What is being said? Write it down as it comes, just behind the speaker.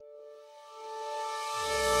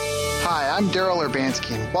Hi, I'm Daryl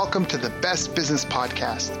Urbanski, and welcome to the Best Business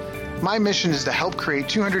Podcast. My mission is to help create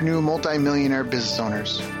 200 new multi-millionaire business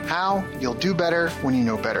owners. How? You'll do better when you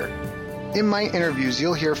know better. In my interviews,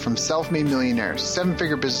 you'll hear from self-made millionaires,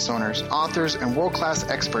 seven-figure business owners, authors, and world-class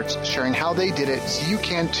experts sharing how they did it so you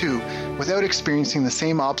can too, without experiencing the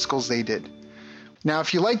same obstacles they did. Now,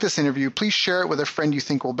 if you like this interview, please share it with a friend you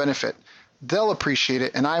think will benefit. They'll appreciate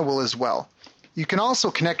it, and I will as well. You can also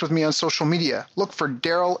connect with me on social media. Look for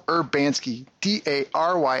Daryl Urbanski,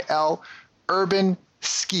 D-A-R-Y-L, Urban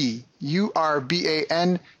Ski, U-R-B-A-N-S-K-I,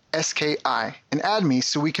 and add me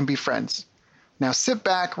so we can be friends. Now sit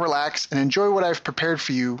back, relax, and enjoy what I've prepared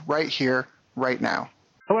for you right here, right now.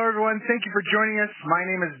 Hello, everyone. Thank you for joining us. My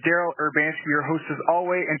name is Daryl Urbanski, your host as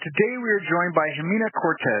always, and today we are joined by Jimena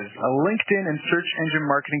Cortes, a LinkedIn and search engine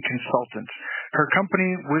marketing consultant. Her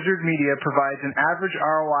company, Wizard Media, provides an average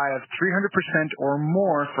ROI of 300% or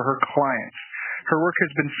more for her clients. Her work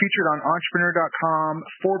has been featured on Entrepreneur.com,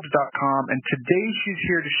 Forbes.com, and today she's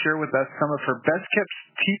here to share with us some of her best-kept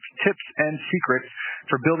tips and secrets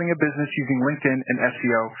for building a business using LinkedIn and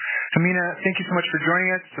SEO. Jimena, thank you so much for joining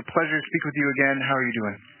us. It's a pleasure to speak with you again. How are you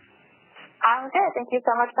doing? I'm good. Thank you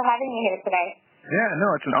so much for having me here today. Yeah,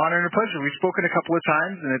 no, it's an honor and a pleasure. We've spoken a couple of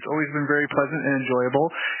times, and it's always been very pleasant and enjoyable,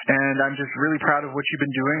 and I'm just really proud of what you've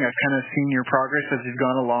been doing. I've kind of seen your progress as you've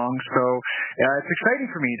gone along, so it's exciting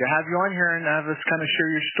for me to have you on here and have us kind of share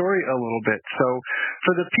your story a little bit. So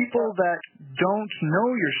for the people that don't know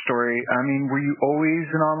your story, I mean, were you always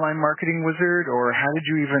an online marketing wizard, or how did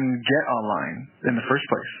you even get online in the first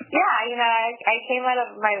place? Yeah, I came out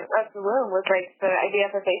of the womb with like the idea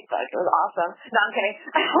for Facebook. It was awesome. No, I'm kidding.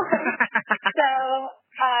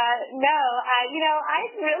 I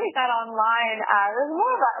really got online. It was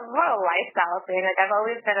more of a lifestyle thing. Like I've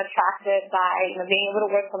always been attracted by being able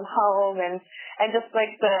to work from home and just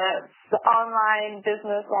like the online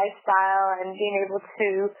business lifestyle and being able to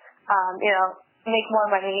make more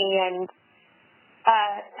money and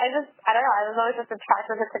I don't know. I was always just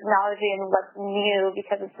attracted to technology and what's new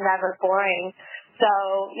because it's never boring. So,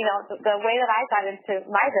 the way that I got into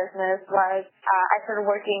my business was I started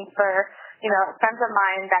working for friends of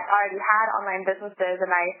mine that already had online businesses, and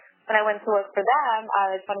when I went to work for them,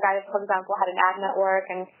 one guy, for example, had an ad network,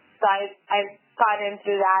 and so I got in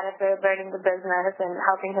through that after learning the business and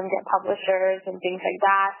helping him get publishers and things like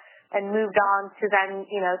that, and moved on to then,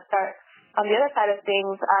 start on the other side of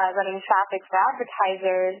things, running traffic for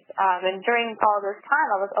advertisers, and during all this time,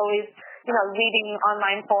 I was always, reading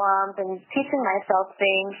online forums and teaching myself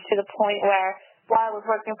things to the point where while I was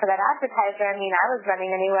working for that advertiser, I was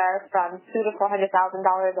running anywhere from $200,000 to $400,000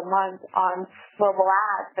 a month on mobile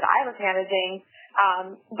ads that I was managing.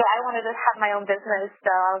 But I wanted to have my own business,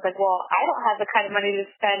 so I was like, well, I don't have the kind of money to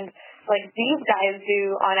spend like these guys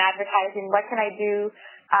do on advertising. What can I do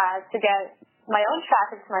to get my own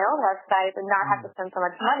traffic to my own website and not have to spend so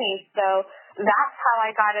much money? So that's how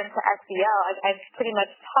I got into SEO. I pretty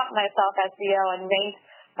much taught myself SEO and ranked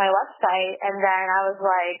my website, and then I was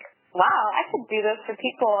like, wow, I could do this for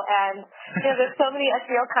people. And there's so many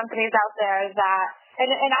SEO companies out there that,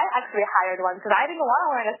 and I actually hired one because I didn't want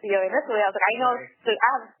to learn SEO initially. I was like, I know I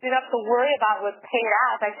have enough to worry about with paid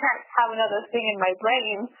ads. I can't have another thing in my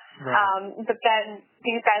brain. Right. But then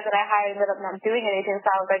these guys that I hired ended up not doing anything. So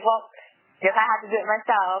I was like, well, if I had to do it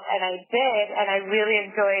myself, and I did, and I really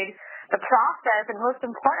enjoyed the process, and most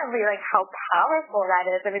importantly, like how powerful that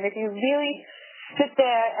is. I mean, if you really sit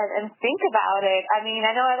there and think about it, I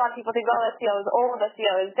know a lot of people think, oh, SEO is old,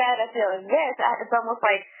 SEO is dead, SEO is this. It's almost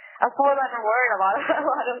like a four-letter word a lot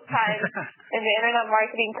of times in the internet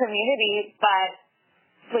marketing community. But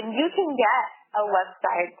when you can get a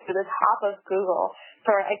website to the top of Google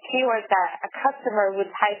for a keyword that a customer would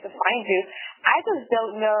type to find you, I just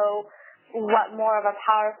don't know what more of a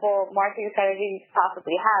powerful marketing strategy you could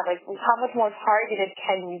possibly have. Like, how much more targeted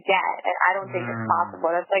can you get? And I don't think it's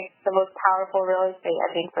possible. That's like the most powerful real estate, I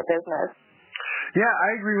think, for business. Yeah,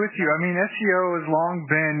 I agree with you. SEO has long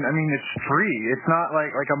been, it's free. It's not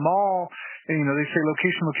like a mall, they say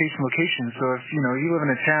location. So if, you live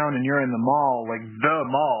in a town and you're in the mall, like the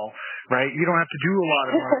mall, right, you don't have to do a lot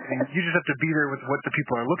of marketing. You just have to be there with what the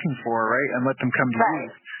people are looking for, right, and let them come to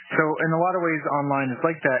you. So in a lot of ways, online is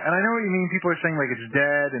like that. And I know what you mean. People are saying like it's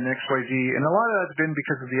dead and XYZ, and a lot of that's been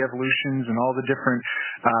because of the evolutions and all the different,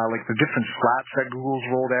 the different slaps that Google's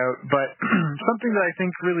rolled out. But something that I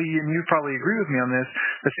think really, and you probably agree with me on this,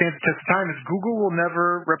 that stands the test of time is Google will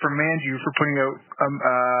never reprimand you for putting out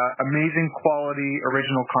amazing quality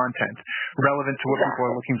original content relevant to what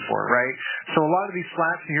people are looking for, right? So a lot of these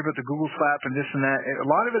slaps, you hear about the Google slap and this and that, a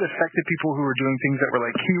lot of it affected people who were doing things that were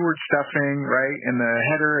like keyword stuffing, right, in the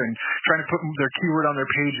header and trying to put their keyword on their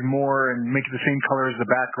page more and make it the same color as the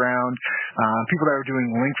background. People that are doing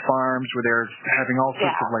link farms where they're having all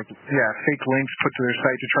sorts of fake links put to their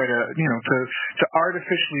site to try to, to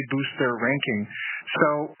artificially boost their ranking. So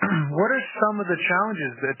what are some of the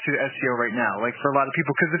challenges to SEO right now? Like for a lot of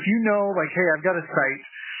people, because if you know, like, hey, I've got a site,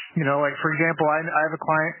 like for example, I have a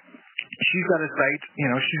client, she's got a site,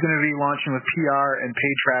 she's going to be launching with PR and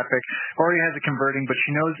paid traffic, already has it converting, but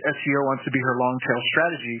she knows SEO wants to be her long tail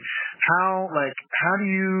strategy. How do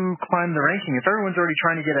you climb the ranking? If everyone's already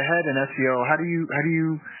trying to get ahead in SEO, what do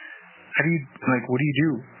you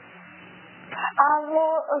do?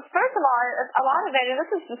 Well, first of all, a lot of it, and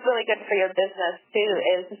this is just really good for your business too,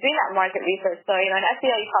 is doing that market research. So, in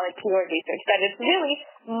SEO you call it keyword research, but it's really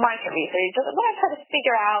market research. You just want to try to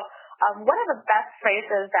figure out what are the best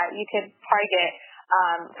phrases that you could target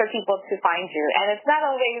for people to find you. And it's not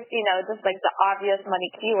always, just like the obvious money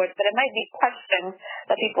keywords, but it might be questions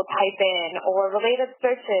that people type in or related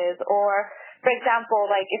searches or, for example,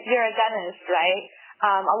 like if you're a dentist, right?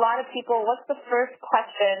 A lot of people, what's the first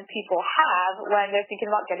question people have when they're thinking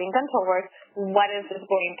about getting dental work? What is this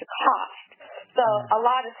going to cost? So a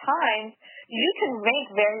lot of times you can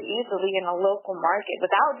rank very easily in a local market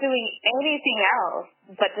without doing anything else,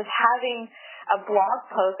 but just having a blog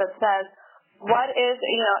post that says, what is,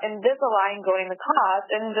 Invisalign going to cost,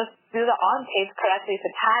 and just do the on-page correctly to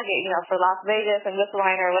tag it, for Las Vegas,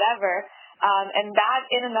 Invisalign or whatever. And that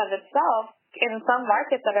in and of itself, in some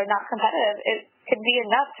markets that are not competitive, it could be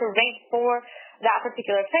enough to rank for that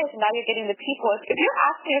particular place. And now you're getting the people. If you're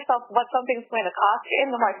asking yourself what something's going to cost, you're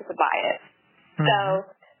in the market to buy it. Mm-hmm. So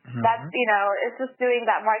that's, it's just doing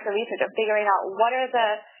that market research and figuring out what are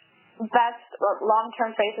the best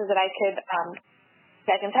long-term phrases that I can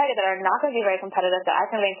target that are not going to be very competitive that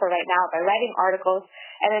I can rank for right now by writing articles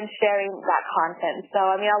and then sharing that content.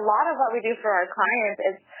 So, a lot of what we do for our clients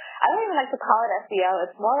is, I don't even like to call it SEO.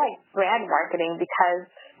 It's more like brand marketing because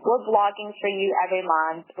we're blogging for you every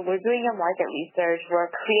month. We're doing your market research.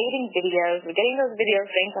 We're creating videos. We're getting those videos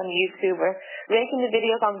ranked on YouTube. We're ranking the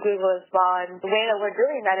videos on Google as well. And the way that we're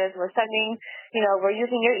doing that is we're sending, we're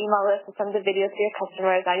using your email list to send the videos to your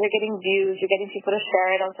customers. Now you're getting views. You're getting people to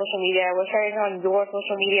share it on social media. We're sharing it on your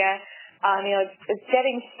social media. It's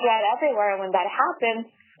getting spread everywhere. And when that happens,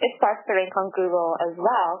 it starts to rank on Google as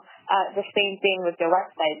well. The same thing with your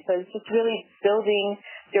website. So it's just really building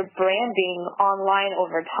your branding online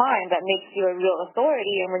over time that makes you a real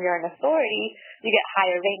authority. And when you're an authority, you get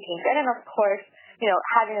higher rankings. And then, of course,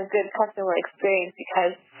 having a good customer experience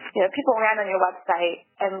because, people land on your website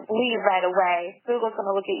and leave right away. Google's going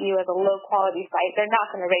to look at you as a low-quality site. They're not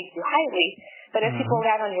going to rate you highly. But if people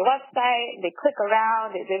land on your website, they click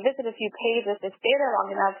around, they visit a few pages, they stay there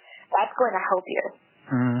long enough, that's going to help you.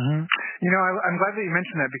 Mm-hmm. I'm glad that you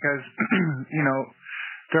mentioned that because,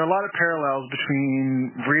 there are a lot of parallels between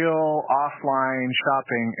real offline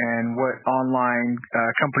shopping and what online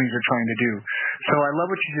companies are trying to do. So I love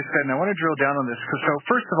what you just said, and I want to drill down on this. So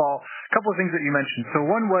first of all, a couple of things that you mentioned. So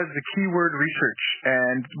one was the keyword research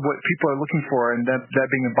and what people are looking for and that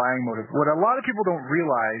being a buying motive. What a lot of people don't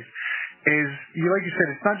realize is, like you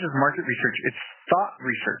said, it's not just market research, it's thought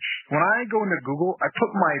research. When I go into Google, I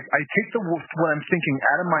take what I'm thinking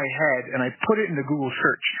out of my head and I put it into Google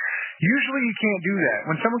search. Usually you can't do that.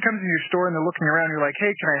 When someone comes in your store and they're looking around, you're like, hey,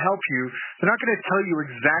 can I help you? They're not going to tell you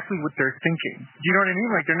exactly what they're thinking. Do you know what I mean?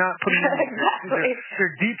 Like they're not putting their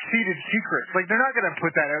deep-seated secrets. Like they're not going to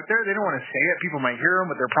put that out there. They don't want to say it. People might hear them,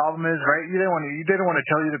 what their problem is, right? They don't want to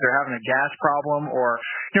tell you that they're having a gas problem or,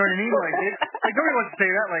 you know what I mean? Like nobody wants to say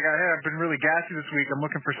that. Like, hey, I've been really gassy this week. I'm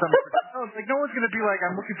looking for something. Like no one's going to be like,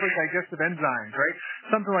 I'm looking for digestive enzymes, right?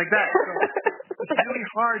 Something like that. So it's really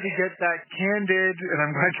hard to get that candid, and I'm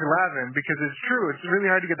glad you're laughing because it's true. It's really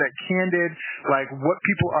hard to get that candid, like what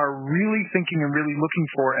people are really thinking and really looking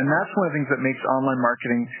for, and that's one of the things that makes online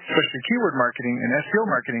marketing, especially keyword marketing and SEO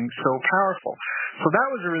marketing, so powerful. So that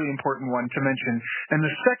was a really important one to mention. And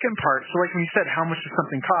the second part, so like when you said, how much does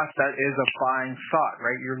something cost, that is a buying thought,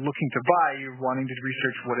 right? You're looking to buy, you're wanting to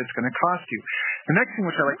research what it's going to cost you. The next thing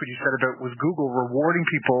which I like what you said about was Google rewarding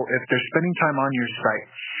people if they're spending time on your site.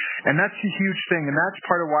 And that's a huge thing, and that's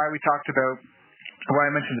part of why we talked about, why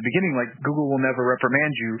I mentioned at the beginning, like Google will never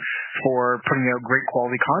reprimand you for putting out great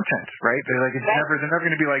quality content, right? They're like, they're never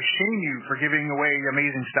going to be like shame you for giving away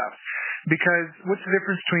amazing stuff. Because what's the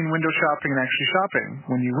difference between window shopping and actually shopping?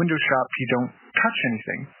 When you window shop, you don't touch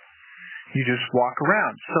anything. You just walk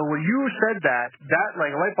around. So when you said that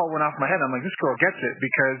like a light bulb went off my head. I'm like, this girl gets it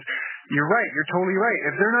because You're right. You're totally right.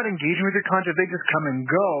 If they're not engaging with your content, they just come and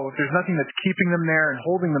go. If there's nothing that's keeping them there and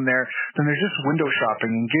holding them there, then they're just window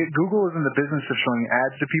shopping. And Google is in the business of showing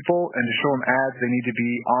ads to people, and to show them ads, they need to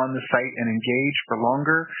be on the site and engage for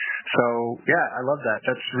longer. So, yeah, I love that.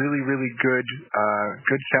 That's really, really good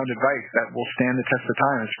sound advice that will stand the test of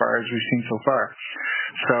time as far as we've seen so far.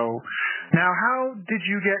 So, now how did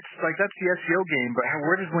you get, like, that's the SEO game, but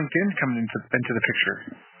where does LinkedIn come into the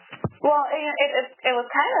picture? Well, it was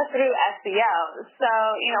kind of through SEO. So,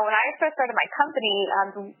 when I first started my company,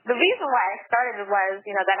 the reason why I started was,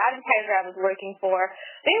 that advertiser I was working for,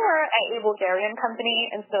 they were a Bulgarian company,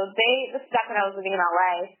 and so this is back when I was living in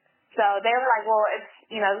LA. So they were like, well, it's,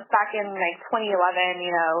 this back in like 2011,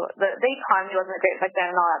 the economy wasn't great back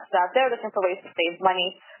then and all that stuff. They were looking for ways to save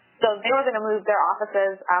money. So they were going to move their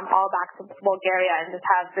offices all back to Bulgaria and just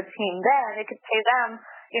have the team there, and they could pay them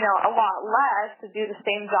a lot less to do the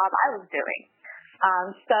same job I was doing.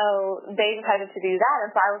 So they decided to do that, and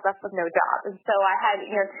so I was left with no job. And so I had,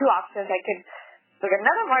 two options. I could get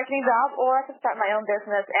another marketing job, or I could start my own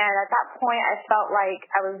business. And at that point, I felt like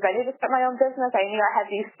I was ready to start my own business. I knew I had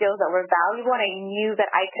these skills that were valuable, and I knew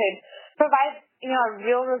that I could provide,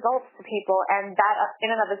 real results to people, and that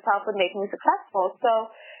in and of itself would make me successful. So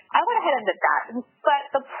I went ahead and did that. But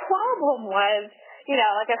the problem was,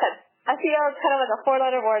 like I said, SEO is kind of like a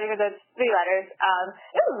 4-letter word, even though it's 3 letters.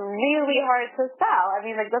 It was really hard to sell. I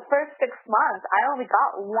mean, like the first 6 months, I only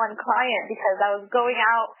got one client because I was going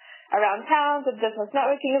out around town to business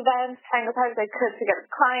networking events, trying as hard as I could to get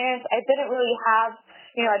clients. I didn't really have,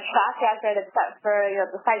 a track record except for,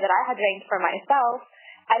 the site that I had ranked for myself.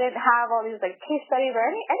 I didn't have all these like case studies or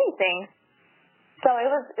anything. So it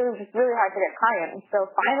was just really hard to get clients. So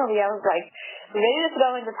finally I was like ready to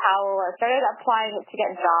throw in the towel. I started applying to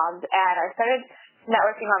get jobs, and I started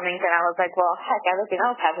networking on LinkedIn. I was like, well, heck, everything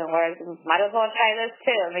else hasn't worked. Might as well try this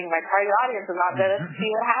too. I mean, my target audience is not there to see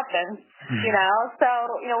what happens, So,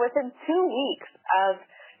 within 2 weeks of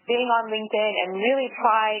being on LinkedIn and really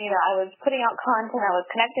trying, I was putting out content, I was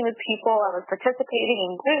connecting with people, I was participating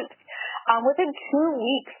in groups. Within 2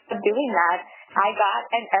 weeks of doing that, I got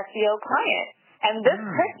an SEO client. And this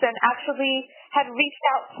person actually had reached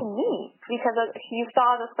out to me because he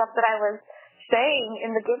saw the stuff that I was saying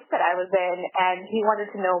in the groups that I was in, and he wanted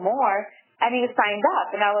to know more, and he signed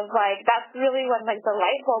up. And I was like, that's really when like the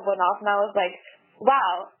light bulb went off, and I was like,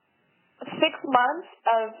 wow, 6 months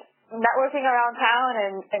of networking around town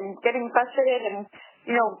and getting frustrated and,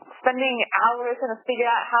 spending hours trying to figure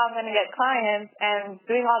out how I'm going to get clients and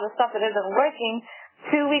doing all the stuff that isn't working.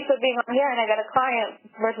 2 weeks of being on here and I got a client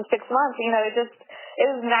versus 6 months, it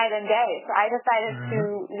was night and day. So I decided to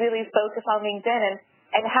really focus on LinkedIn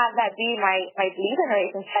and have that be my lead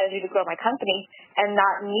generation strategy to grow my company and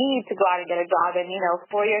not need to go out and get a job. And,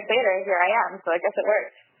 4 years later, here I am. So I guess it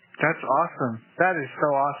worked. That's awesome. That is so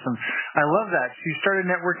awesome. I love that. So you started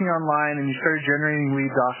networking online and you started generating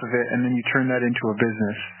leads off of it, and then you turned that into a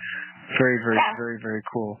business. Very, very, very, very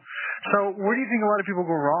cool. So where do you think a lot of people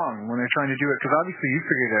go wrong when they're trying to do it? Because obviously you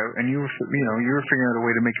figured it out, and you were figuring out a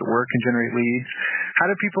way to make it work and generate leads.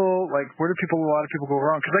 Where do a lot of people go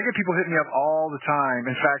wrong? Because I get people hitting me up all the time.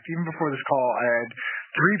 In fact, even before this call, I had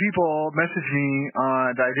 3 people message me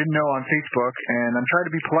that I didn't know on Facebook, and I'm trying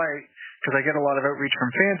to be polite because I get a lot of outreach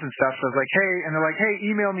from fans and stuff. So I was like, hey, and they're like, hey,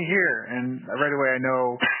 email me here, and right away I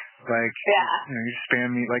know. You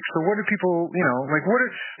spam me. So what do people, what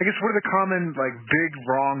are the common, big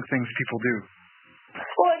wrong things people do?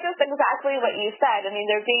 Well, it's just exactly what you said. I mean,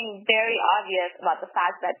 they're being very obvious about the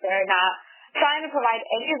fact that they're not trying to provide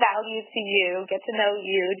any value to you, get to know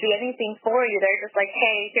you, do anything for you. They're just like,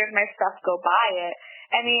 hey, here's my stuff, go buy it.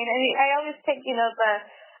 I mean, I always take, you're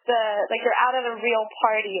out at a real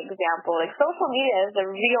party example. Like, social media is a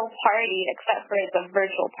real party except for it's a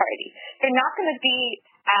virtual party. You're not going to be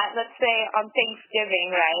at, let's say, on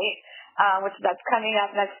Thanksgiving, right, which that's coming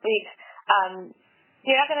up next week.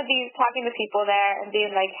 You're not going to be talking to people there and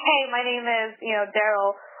being like, hey, my name is,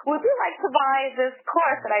 Daryl. Would you like to buy this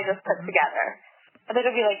course that I just put together? And they're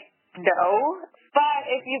going to be like, no. But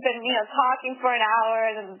if you've been, talking for an hour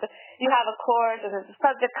and you have a course and the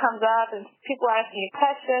subject comes up and people are asking you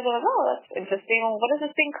questions, they're like, oh, that's interesting. Well, what does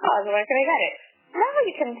this thing cost? Where can I get it? Now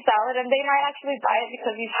you can sell it, and they might actually buy it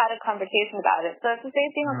because you've had a conversation about it. So it's the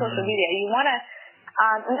same thing on social media. You want to,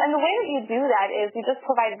 and the way that you do that is you just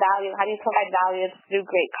provide value. How do you provide value? It's through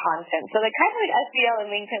great content. So kind of like SEO and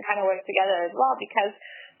LinkedIn kind of work together as well, because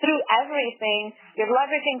through everything, you're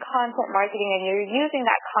leveraging content marketing, and you're using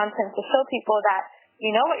that content to show people that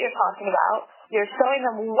you know what you're talking about. You're showing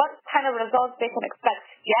them what kind of results they can expect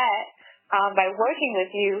to get by working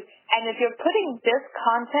with you. And if you're putting this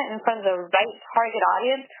content in front of the right target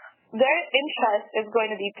audience, their interest is going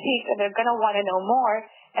to be piqued and they're going to want to know more.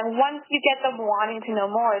 And once you get them wanting to know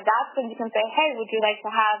more, that's when you can say, hey, would you like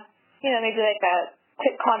to have, maybe like a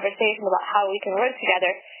quick conversation about how we can work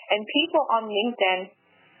together. And people on LinkedIn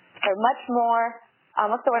are much more,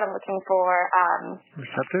 what's the word I'm looking for?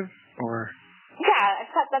 Receptive or? Yeah,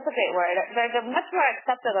 that's a great word. They're much more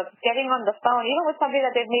accepting of getting on the phone, even with somebody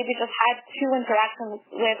that they've maybe just had 2 interactions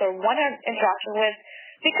with or 1 interaction with,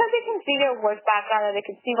 because they can see your work background and they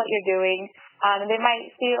can see what you're doing. And they might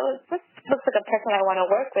see, this looks like a person I want to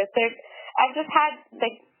work with. I've just had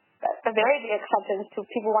a very big acceptance to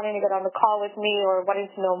people wanting to get on the call with me or wanting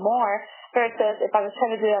to know more, versus if I was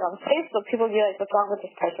trying to do that on Facebook, people would be like, what's wrong with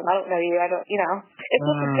this person? I don't know you. It's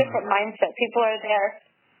just a different mindset. People are there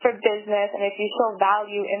for business, and if you show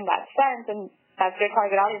value in that sense, and that's your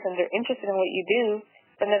target audience and they're interested in what you do,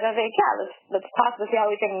 then they're going to be like, yeah, let's talk to see how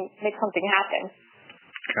we can make something happen.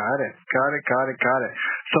 Got it.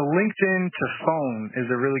 So LinkedIn to phone is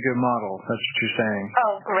a really good model. That's what you're saying.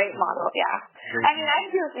 Oh, great model, yeah. Great. I've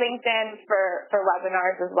used LinkedIn for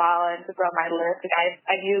webinars as well and to grow my list.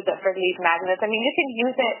 I've used it for lead magnets. You can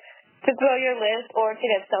use it to grow your list or to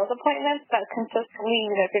get sales appointments, but consistently,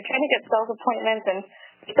 if you're trying to get sales appointments and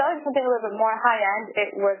selling something a little bit more high-end, it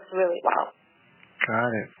works really well.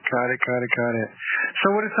 Got it. So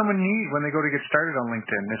what does someone need when they go to get started on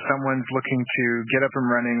LinkedIn? If someone's looking to get up and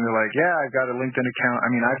running, they're like, yeah, I've got a LinkedIn account.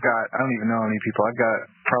 I don't even know how many people. I've got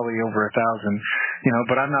probably over 1,000,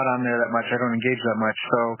 but I'm not on there that much. I don't engage that much.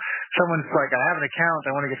 So someone's like, I have an account.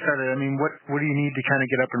 I want to get started. What do you need to kind of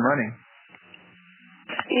get up and running?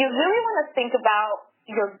 You really want to think about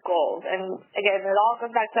your goals. And again, it all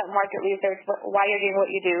goes back to that market research, why you're doing what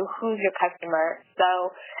you do, who's your customer.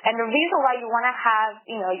 And the reason why you want to have,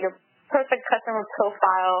 your perfect customer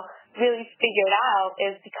profile really figured out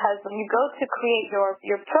is because when you go to create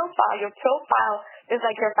your profile is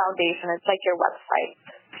like your foundation. It's like your website.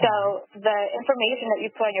 So the information that you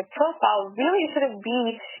put on your profile really shouldn't be,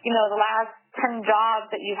 the last 10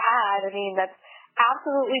 jobs that you've had. That's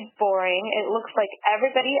absolutely boring. It looks like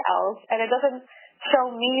everybody else, and it doesn't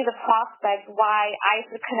show me, the prospect, why I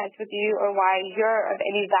should connect with you or why you're of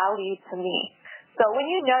any value to me. So when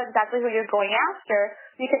you know exactly who you're going after,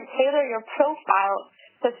 you can tailor your profile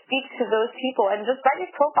to speak to those people and just write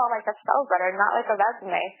your profile like a sales letter, not like a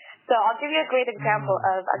resume. So I'll give you a great example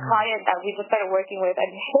of a client that we just started working with,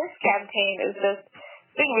 and his campaign is just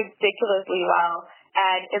doing ridiculously well.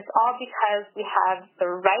 And it's all because we have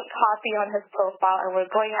the right copy on his profile and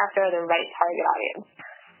we're going after the right target audience.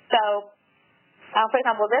 So for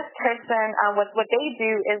example, this person, what they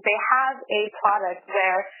do is they have a product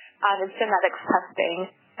where it's genetics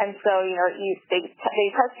testing. And so, they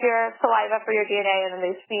test your saliva for your DNA, and then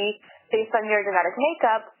they see, based on your genetic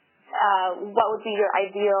makeup, what would be your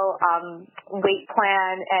ideal weight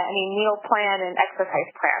plan, meal plan, and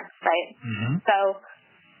exercise plan, right? Mm-hmm. So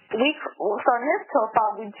in this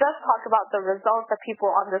profile, we just talked about the results that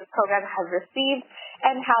people on this program have received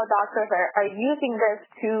and how doctors are using this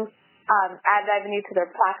to add revenue to their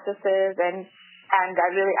practices and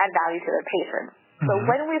really add value to their patients. Mm-hmm. So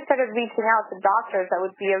when we started reaching out to doctors, that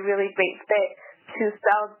would be a really great fit to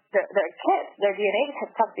sell their kits, their DNA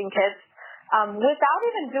testing kits, without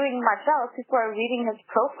even doing much else. People are reading his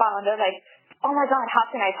profile and they're like, oh my God, how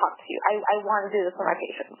can I talk to you? I want to do this for my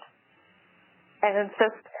patients. And it's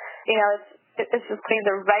just, it's just putting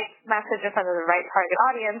the right message in front of the right target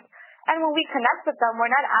audience. And when we connect with them, we're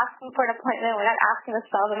not asking for an appointment. We're not asking to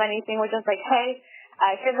sell them anything. We're just like, hey,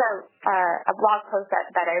 here's a blog post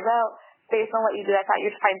that I wrote. Based on what you do, I thought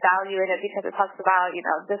you'd find value in it because it talks about,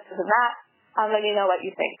 this and that. Let me know what you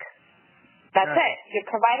think. That's it. You're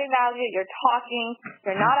providing value. You're talking.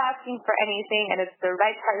 You're not asking for anything, and it's the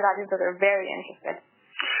right target audience, so they're very interested.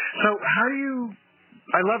 So how do you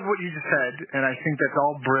 – I love what you just said, and I think that's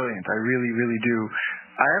all brilliant. I really, really do.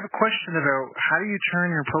 I have a question about how do you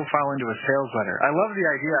turn your profile into a sales letter? I love the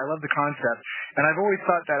idea. I love the concept. And I've always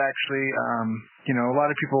thought that actually, a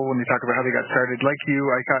lot of people, when they talk about how they got started, like you,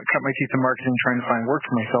 I cut my teeth in marketing trying to find work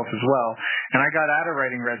for myself as well. And I got out of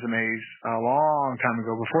writing resumes a long time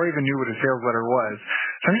ago before I even knew what a sales letter was.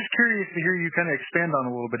 So I'm just curious to hear you kind of expand on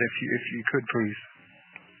a little bit if you could, please.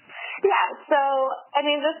 Yeah, so,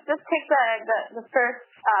 just take the first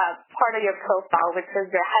part of your profile, which is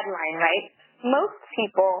your headline, right? Most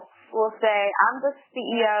people will say, I'm the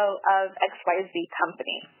CEO of XYZ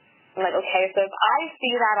company. I'm like, okay, so if I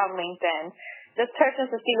see that on LinkedIn, this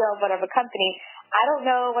person's the CEO of whatever company, I don't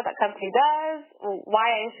know what that company does, why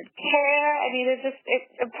I should care.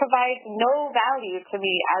 It provides no value to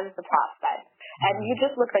me as the prospect. And you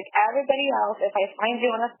just look like everybody else if I find you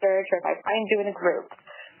on a search or if I find you in a group.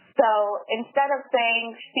 So instead of saying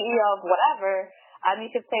CEO of whatever, you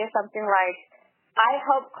could say something like, I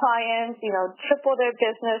help clients, triple their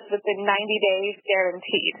business within 90 days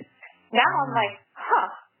guaranteed. Now I'm like,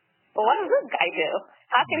 well, what does this guy do?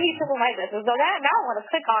 How can he triple my business? So now I want to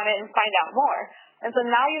click on it and find out more. And so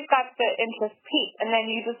now you've got the interest peak, and then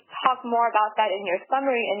you just talk more about that in your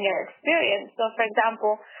summary and your experience. So, for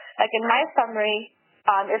example, like in my summary,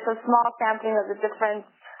 it's a small sampling of the different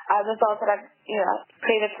results that I've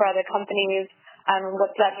created for other companies and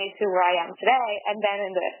what's led me to where I am today. And then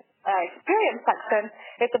in the experience section,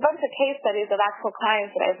 it's a bunch of case studies of actual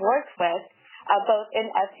clients that I've worked with, both in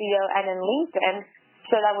SEO and in LinkedIn,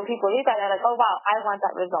 so that when people read that, they're like, oh, wow, I want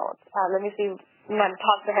that result. Let me see,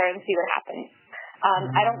 talk to her and see what happens.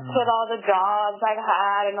 I don't put all the jobs I've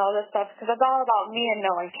had and all this stuff because it's all about me and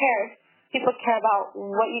no one cares. People care about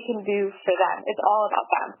what you can do for them. It's all about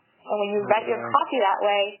them. And when you write your copy that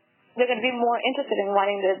way, they're going to be more interested in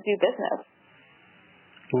wanting to do business.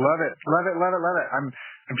 Love it.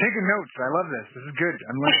 I'm taking notes. I love this. This is good.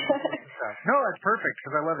 I'm learning stuff. No, that's perfect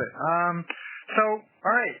because I love it. So,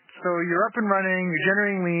 all right. So you're up and running. You're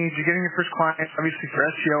generating leads. You're getting your first clients, obviously for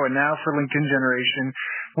SEO and now for LinkedIn generation.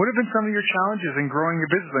 What have been some of your challenges in growing your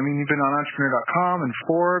business? I mean, you've been on Entrepreneur.com and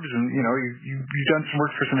Forbes, and you've done some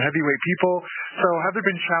work for some heavyweight people. So, have there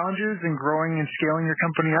been challenges in growing and scaling your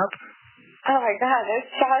company up? Oh my God, there's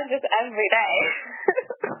challenges every day.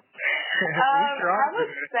 I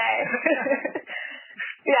would say.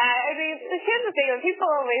 Yeah, I mean, here's the thing. People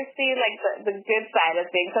always see, like, the good side of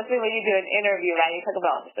things, especially when you do an interview, right? You talk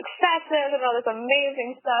about the successes and all this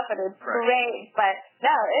amazing stuff, and it's great. But,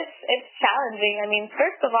 no, it's challenging. I mean,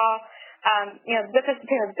 first of all, the difference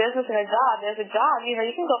between a business and a job, there's a job, you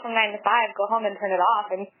can go from 9 to 5, go home and turn it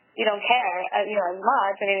off, and you don't care, as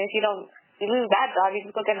much. I mean, if you lose that job, you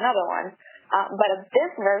just go get another one. But a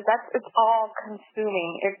business, it's all consuming.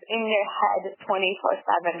 It's in your head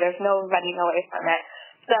 24/7. There's no running away from it.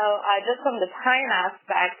 So just from the time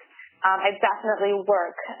aspect, I definitely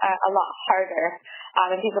work a lot harder.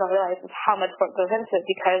 And people don't realize just how much work goes into it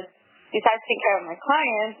because besides taking care of my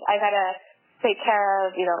clients, I got to take care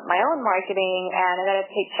of, my own marketing, and I got to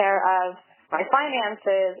take care of my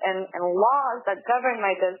finances and laws that govern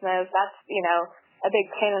my business. That's, a big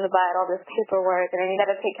pain in the butt, all this paperwork. And then you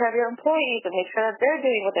got to take care of your employees and make sure that they're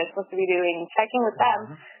doing what they're supposed to be doing, checking with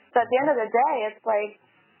them. So at the end of the day, it's like,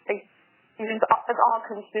 it's all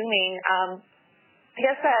consuming. I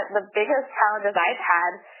guess that the biggest challenges I've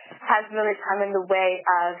had has really come in the way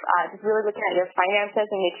of just really looking at your finances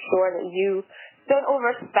and make sure that you don't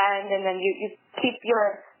overspend and then you keep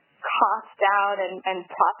your costs down and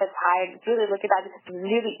profits high. Really look at that because it's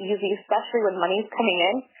really easy, especially when money's coming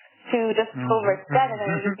in, to just overspend and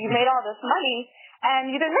then you made all this money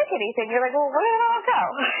and you didn't make anything. You're like, well, where did it all go?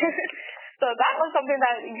 So that was something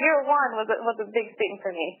that year one was a big thing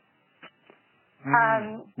for me.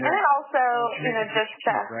 And then also, just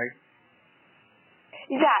right?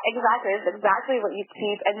 Yeah, exactly. It's exactly what you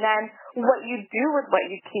keep, and then what you do with what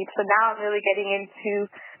you keep. So now I'm really getting into,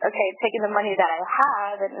 taking the money that I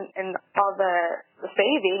have and all the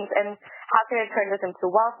savings, and how can I turn this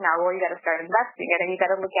into wealth now? Well, you got to start investing it, and you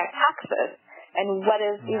got to look at taxes and what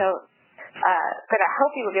is, going to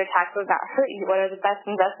help you with your taxes, not hurt you. What are the best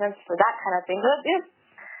investments for that kind of thing? So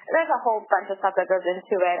there's a whole bunch of stuff that goes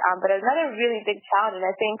into it. But another really big challenge, and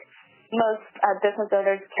I think most business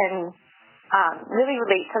owners can really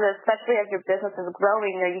relate to this, especially as your business is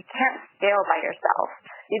growing. You can't scale by yourself.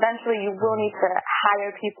 Eventually, you will need to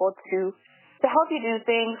hire people to help you do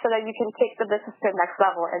things so that you can take the business to the next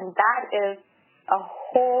level. And that is a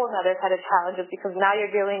whole other set of challenges because now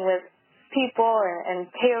you're dealing with people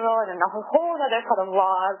and payroll and a whole other set of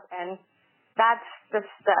laws, and that's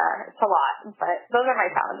just, it's a lot. But those are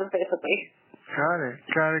my challenges, basically. Got it.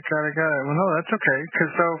 Well, no, that's okay.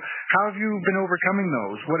 So how have you been overcoming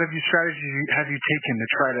those? What strategies have you taken to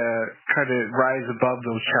try to rise above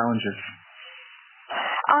those challenges?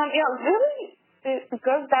 Really, it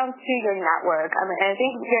goes down to your network. I mean, I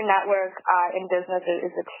think your network in business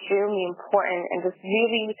is extremely important, and just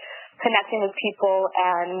really connecting with people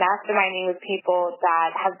and masterminding with people that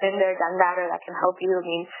have been there, done that, or that can help you. I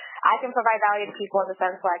mean, I can provide value to people in the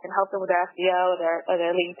sense where I can help them with their SEO or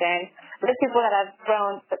their LinkedIn. There's people that have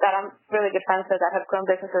grown, that I'm really good friends with, that have grown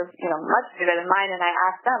businesses, much bigger than mine, and I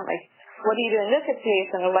ask them, like, what do you do in this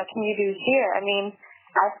situation, or what can you do here? I mean,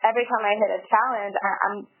 every time I hit a challenge,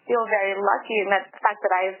 I feel very lucky in the fact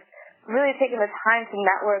that I've really taken the time to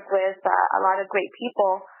network with a lot of great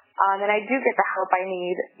people, and I do get the help I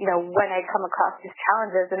need, when I come across these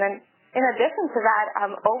challenges. And then in addition to that,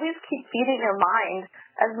 always keep feeding your mind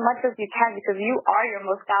as much as you can because you are your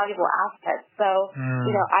most valuable asset. So,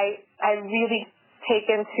 I really take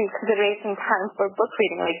into consideration time for book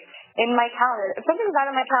reading. Like, in my calendar, if something's not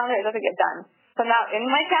in my calendar, it doesn't get done. So now in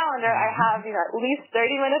my calendar, I have, at least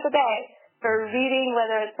 30 minutes a day for reading,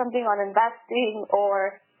 whether it's something on investing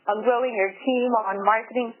or growing your team, on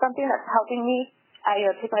marketing, something that's helping me,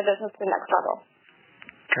 take my business to the next level.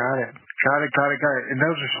 Got it. And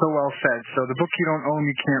those are so well said. So the book you don't own,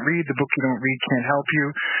 you can't read. The book you don't read can't help you.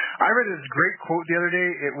 I read this great quote the other day.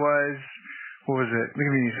 It was, what was it? Give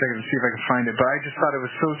me a second to see if I can find it. But I just thought it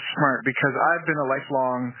was so smart because I've been a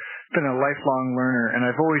lifelong learner, and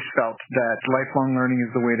I've always felt that lifelong learning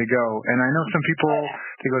is the way to go. And I know some people,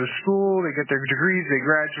 they go to school, they get their degrees, they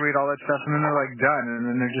graduate, all that stuff, and then they're like done, and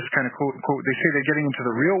then they're just kind of quote, they say they're getting into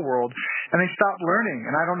the real world, and they stop learning.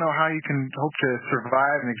 And I don't know how you can hope to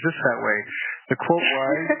survive and exist that way. The quote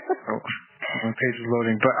was, my page is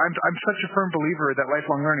loading, but I'm such a firm believer that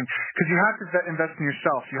lifelong learning, because you have to invest in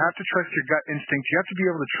yourself. You have to trust your gut instinct. You have to be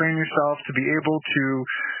able to train yourself to be able to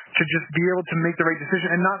just be able to make the right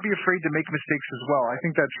decision and not be afraid to make mistakes as well. I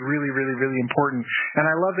think that's really, really, really important. And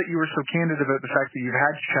I love that you were so candid about the fact that you've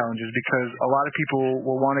had challenges, because a lot of people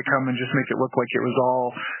will want to come and just make it look like it was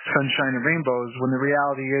all sunshine and rainbows, when the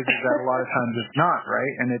reality is that a lot of times it's not,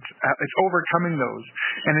 right? And it's overcoming those.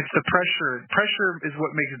 And it's the pressure. Pressure is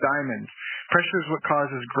what makes diamonds. Pressure is what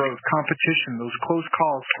causes growth. Competition, those close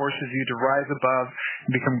calls, forces you to rise above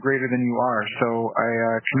and become greater than you are. So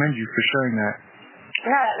I commend you for sharing that.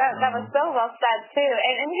 Yeah, that was so well said too.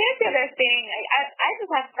 And here's the other thing. I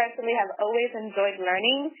just personally have always enjoyed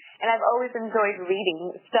learning, and I've always enjoyed reading.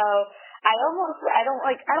 So I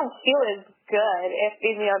don't feel as good if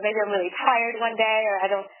maybe I'm really tired one day, or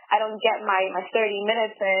I don't get my 30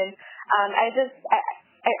 minutes in. I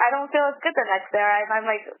don't feel as good the next day. I'm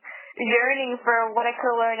like yearning for what I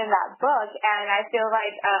could learn in that book, and I feel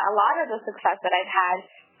like a lot of the success that I've had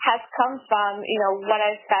has come from what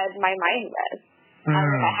I've fed my mind with. If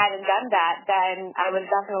I hadn't done that, then I would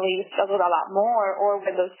definitely struggle a lot more, or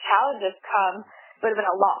when those challenges come, it would have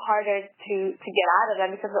been a lot harder to get out of them,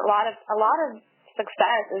 because a lot of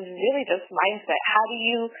success is really just mindset. How do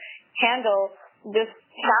you handle this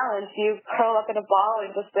challenge? Do you curl up in a ball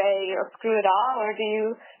and just say, screw it all, or do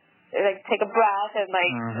you take a breath and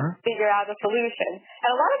figure out a solution? And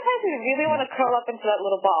a lot of times we really want to curl up into that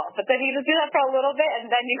little ball, but then you just do that for a little bit, and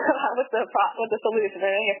then you come out with the solution,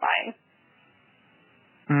 and then you're fine.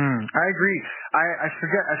 I agree. I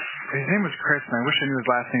forget, his name was Chris, and I wish I knew his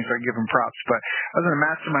last name so I could give him props, but I was in a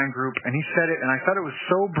mastermind group, and he said it, and I thought it was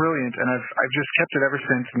so brilliant, and I've just kept it ever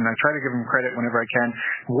since, and I try to give him credit whenever I can.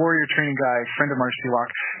 Warrior training guy, friend of Marcy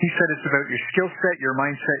Locke, he said it's about your skill set, your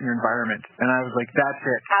mindset, and your environment. And I was like, that's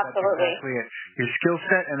it. Absolutely. That's exactly it. Your skill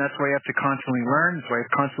set, and that's why you have to constantly learn. That's why you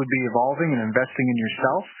have to constantly be evolving and investing in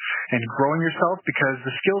yourself and growing yourself, because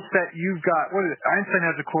the skill set you've got, Einstein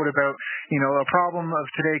has a quote about, a problem of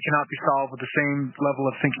today cannot be solved with the same level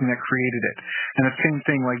of thinking that created it. And the same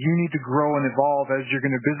thing, like, you need to grow and evolve as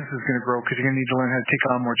business is going to grow, because you're going to need to learn how to take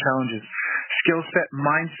on more challenges. Skill set,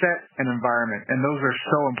 mindset, and environment. And those are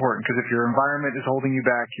so important, because if your environment is holding you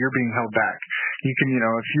back, you're being held back. You can, you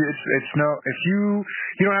don't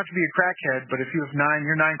have to be a crackhead, but if you have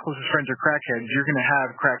your 9 closest friends are crackheads, you're going to have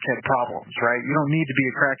crackhead problems, right? You don't need to be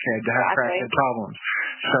a crackhead to have crackhead problems.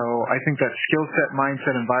 So I think that skill set,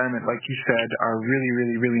 mindset, environment, like you said, are really,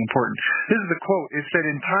 really, really important. This is the quote. It said,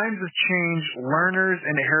 "In times of change, learners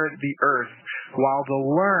inherit the earth, while the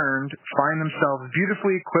learned find themselves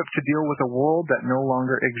beautifully equipped to deal with a world that no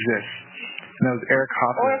longer exists." And that was Eric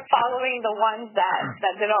Hoffer. Or following the ones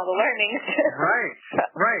that did all the learning. Right.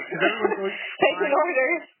 Because everyone goes taking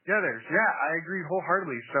orders. Yeah, I agree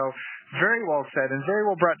wholeheartedly. So very well said and very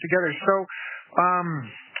well brought together. So,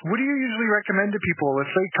 what do you usually recommend to people if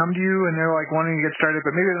they come to you and they're like wanting to get started, but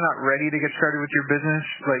maybe they're not ready to get started with your business,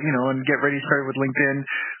 like, and get ready to start with LinkedIn?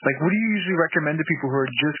 Like, what do you usually recommend to people who are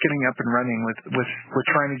just getting up and running with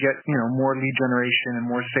trying to get, more lead generation and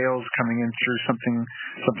more sales coming in through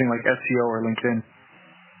something like SEO or LinkedIn?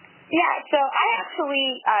 Yeah, so I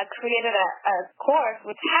actually created a course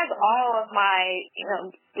which has all of my,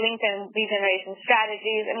 LinkedIn lead generation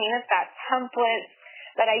strategies. I mean, it's got templates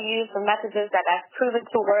that I use for messages that I've proven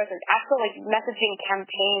to work, and actual messaging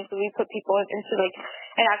campaigns. So we put people into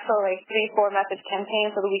an actual 3-4 message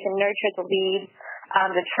campaign so that we can nurture the lead.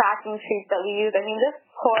 The tracking sheets that we use. I mean, this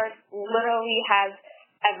course literally has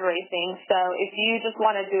everything. So if you just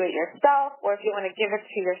want to do it yourself, or if you want to give it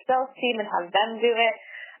to your sales team and have them do it,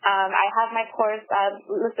 I have my course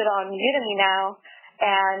listed on Udemy now.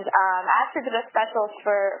 And I actually did a special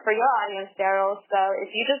for your audience, Daryl. So if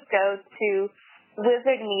you just go to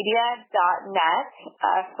wizardmedia.net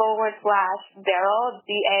 /Daryl,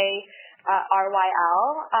 DARYL,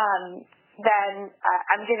 then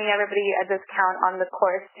I'm giving everybody a discount on the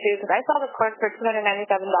course too, because I saw the course for $297.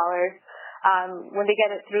 When they get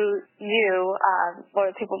it through you, or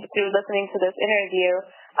people through listening to this interview,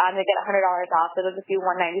 they get $100 off. It'll just be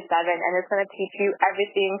 $197, and it's going to teach you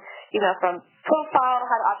everything, from profile,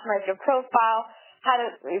 how to optimize your profile, how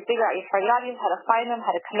to figure out your target audience, how to find them,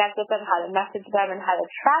 how to connect with them, how to message them, and how to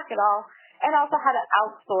track it all, and also how to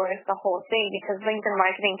outsource the whole thing, because LinkedIn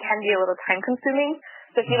marketing can be a little time-consuming.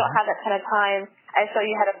 So if you don't have that kind of time, I show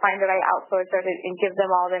you how to find the right outsourcer and give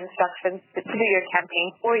them all the instructions to do your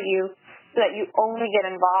campaign for you, so that you only get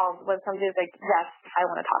involved when somebody's like, yes, I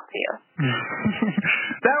want to talk to you.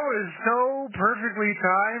 That was so perfectly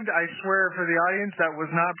timed. I swear, for the audience, that was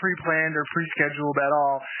not pre-planned or pre-scheduled at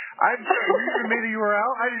all. You even made a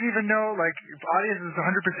URL. I didn't even know, audience is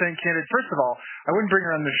 100% candid. First of all, I wouldn't bring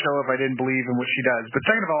her on the show if I didn't believe in what she does. But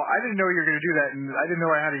second of all, I didn't know you were going to do that, and I didn't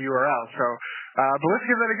know I had a URL. So, but let's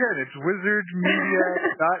give that again. It's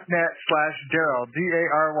wizardmedia.net /Daryl,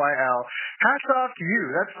 DARYL. Hats off to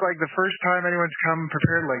you. That's like the first time anyone's come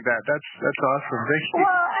prepared like that. That's awesome. Thank you.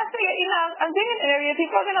 Well, actually, I'm doing an interview.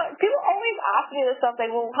 People always ask me this stuff,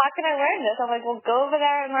 like, well, how can I learn this? I'm like, well, go over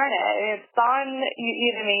there and learn it. It's on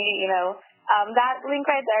Udemy, that link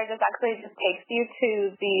right there just takes you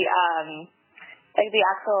to the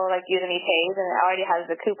actual Udemy page, and it already has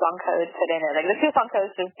the coupon code put in it. The coupon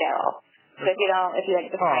code is just Daryl. So if you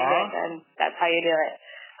like to find it, then that's how you do it.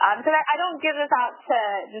 So I don't give this out to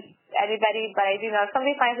just anybody, but I do know if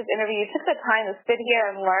somebody finds this interview, you took the time to sit here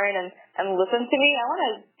and learn and listen to me, I want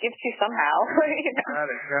to gift you somehow. Got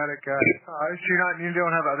it. So you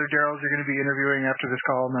don't have other Daryls you're going to be interviewing after this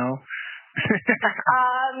call, no?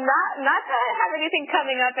 Not that I have anything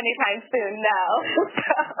coming up anytime soon, no.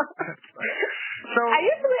 So I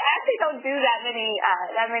actually don't do that many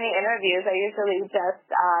interviews. I usually just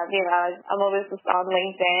I'm always just on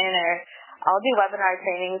LinkedIn, or I'll do webinar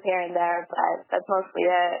trainings here and there, but that's mostly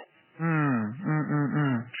it.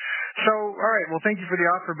 So, all right, well, thank you for the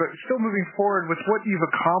offer, but still moving forward with what you've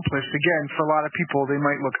accomplished, again, for a lot of people, they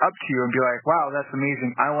might look up to you and be like, wow, that's amazing.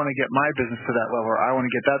 I want to get my business to that level, or I want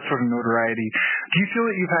to get that sort of notoriety. Do you feel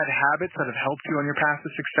that you've had habits that have helped you on your path to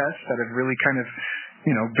success, that have really kind of,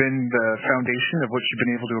 been the foundation of what you've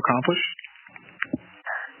been able to accomplish?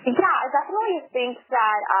 Yeah, I definitely think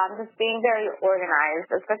that just being very organized,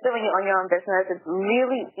 especially when you own your own business, it's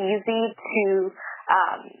really easy to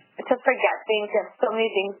forget things. You have so many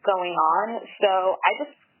things going on. So I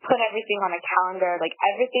just put everything on a calendar,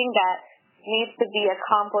 everything that needs to be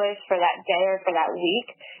accomplished for that day or for that week.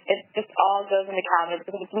 It just all goes in the calendar,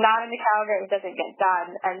 because if it's not in the calendar, it doesn't get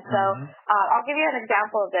done. And so I'll give you an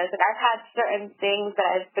example of this. I've had certain things that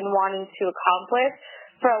I've been wanting to accomplish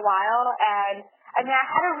for a while, and I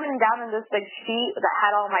had it written down in this sheet that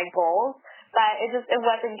had all my goals, but it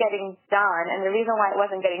wasn't getting done. And the reason why it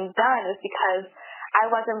wasn't getting done is because I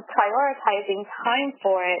wasn't prioritizing time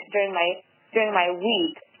for it during my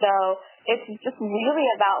week. So it's just really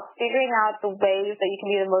about figuring out the ways that you can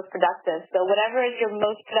be the most productive. So whatever is your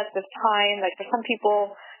most productive time, for some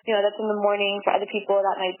people, that's in the morning. For other people,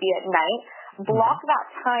 that might be at night. Block that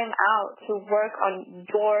time out to work on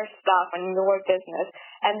your stuff and your business.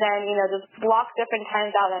 And then, just block different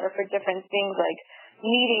times out that are for different things, like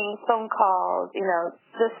meetings, phone calls,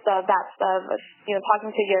 this stuff, that stuff,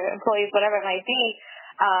 talking to your employees, whatever it might be.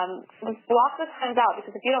 Just block those times out,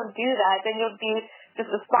 because if you don't do that, then you'll be just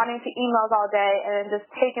responding to emails all day and then just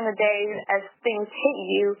taking the day as things hit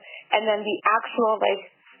you, and then the actual,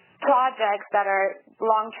 projects that are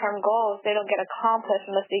long-term goals, they don't get accomplished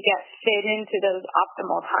unless they get fit into those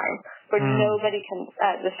optimal times where nobody can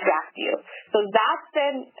distract you. So that's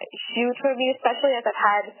been huge for me, especially as I've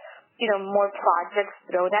had, more projects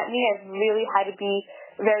thrown at me. I've really had to be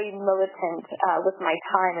very militant with my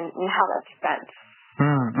time and how that's spent. In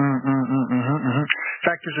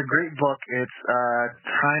fact, there's a great book. It's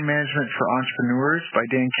Time Management for Entrepreneurs by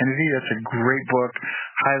Dan Kennedy. That's a great book.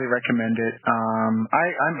 Highly recommend it.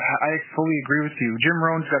 I fully agree with you. Jim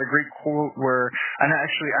Rohn's got a great quote and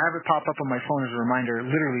actually I have it pop up on my phone as a reminder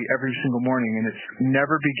literally every single morning, and it's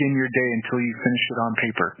never begin your day until you finish it on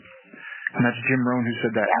paper. And that's Jim Rohn who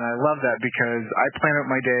said that. And I love that, because I plan out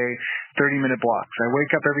my day 30-minute blocks. I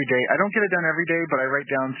wake up every day. I don't get it done every day, but I write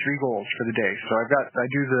down 3 goals for the day. So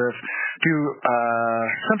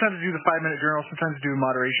sometimes I do the 5-minute journal, sometimes I do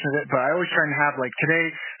moderation of it, but I always try and have, like,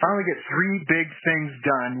 today, if I only get 3 big things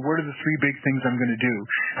done, what are the 3 big things I'm going to do?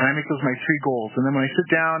 And I make those my 3 goals. And then when I sit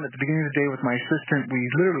down at the beginning of the day with my assistant, we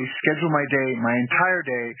literally schedule my day, my entire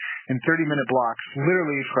day, in 30-minute blocks,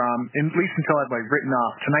 literally from, at least until I've, like, written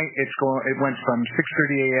off. Tonight, it went from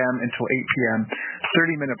 6:30 a.m. until 8 p.m.,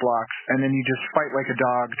 30-minute blocks, and then you just fight like a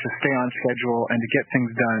dog to stay on schedule and to get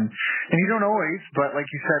things done. And you don't always, but like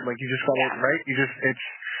you said, like you just got it right.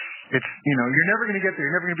 It's you're never going to get there.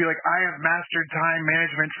 You're never going to be like, I have mastered time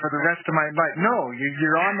management for the rest of my life. No,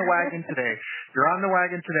 you're on the wagon today. You're on the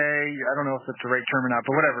wagon today. I don't know if that's the right term or not,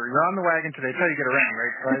 but whatever. You're on the wagon today. That's how you get around,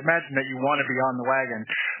 right? So I imagine that you want to be on the wagon.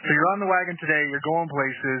 So you're on the wagon today. You're going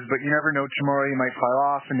places, but you never know, tomorrow you might fall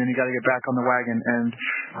off, and then you got to get back on the wagon. And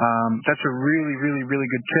that's a really, really, really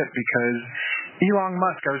good tip, because Elon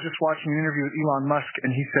Musk, I was just watching an interview with Elon Musk,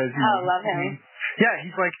 and he says, I love him. Yeah,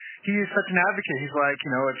 he's like, he is such an advocate. He's like,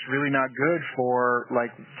 it's really not good for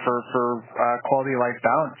quality of life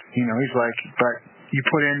balance. He's like, but if you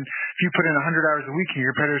put in 100 hours a week and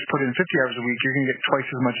your competitors put in 50 hours a week, you're going to get twice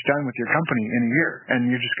as much done with your company in a year, and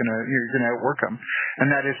you're going to outwork them.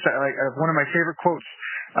 And that is like one of my favorite quotes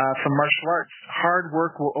from martial arts: hard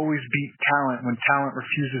work will always beat talent when talent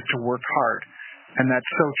refuses to work hard. And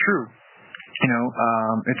that's so true.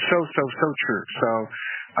 It's so true. So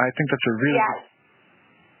I think that's a really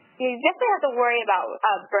You definitely have to worry about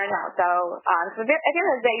burnout, though. So at the end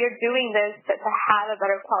of the day, you're doing this to have a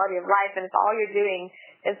better quality of life, and if all you're doing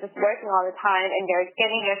is just working all the time, and you're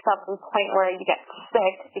getting yourself to the point where you get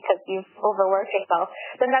sick because you've overworked yourself,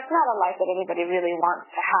 then that's not a life that anybody really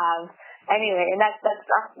wants to have anyway. And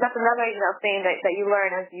that's another thing that you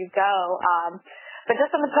learn as you go. But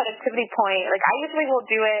just on the productivity point, like I usually will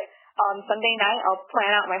do it on Sunday night. I'll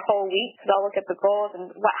plan out my whole week, because I'll look at the goals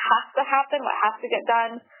and what has to happen, what has to get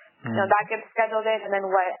done. That gets scheduled in, and then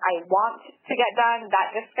what I want to get done,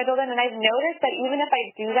 that gets scheduled in. And I've noticed that even if I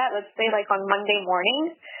do that, let's say like on Monday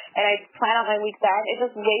morning, and I plan out my week then, it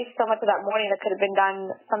just wastes so much of that morning that could have been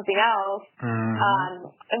done something else.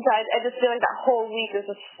 And so I just feel like that whole week is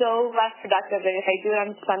just so less productive than if I do it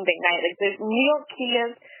on Sunday night. Like the real key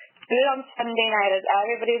is do it on Sunday night as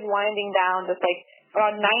everybody's winding down, just like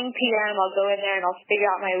around 9 p.m. I'll go in there and I'll figure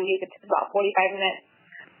out my week. It takes about 45 minutes.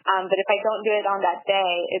 But if I don't do it on that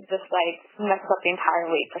day, it just like messes up the entire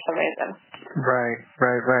week for some reason. Right.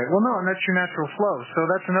 Well, no, and that's your natural flow. So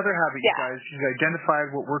that's another habit, you guys. You've identified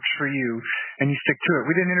what works for you, and you stick to it.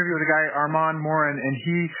 We did an interview with a guy, Armand Morin, and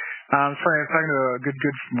he, I was talking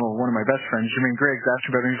to one of my best friends, Jimena, Griggs, asked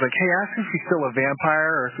him about it, and he's like, hey, ask him if he's still a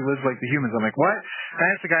vampire or if he lives like the humans. I'm like, what? I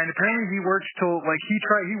asked the guy, and apparently he works till, like,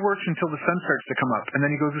 he works until the sun starts to come up, and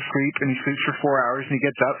then he goes to sleep, and he sleeps for 4 hours, and he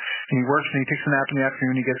gets up, and he works, and he takes a nap in the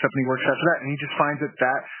afternoon, and he gets up, and he works after that, and he just finds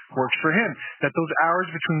that works for him. That those hours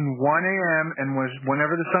between 1 a.m. and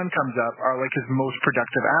whenever the sun comes up are like his most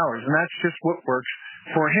productive hours, and that's just what works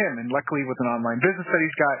for him. And luckily, with an online business that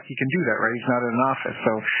he's got, he can do that, right? He's not in an office,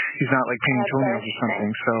 so he's not like painting toenails or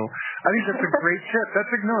something. So I think that's a great tip.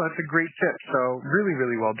 That's a great tip. So really,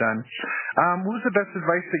 really well done. What was the best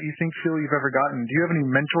advice that you feel you've ever gotten? Do you have any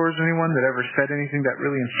mentors or anyone that ever said anything that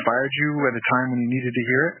really inspired you at a time when you needed to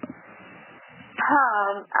hear it?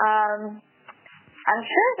 I'm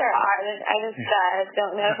sure there are. I just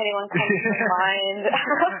don't know if anyone comes to mind.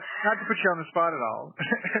 Not to put you on the spot at all.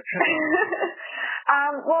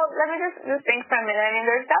 Well, let me just think for a minute. I mean,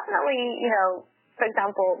 there's definitely, for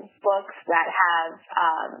example, books that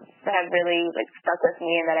have really like stuck with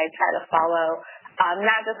me and that I try to follow.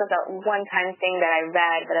 Not just as a one-time thing that I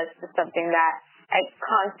read, but as just something that I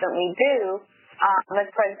constantly do. Like,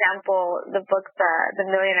 for example, the book, The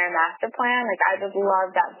Millionaire Master Plan, like, I just love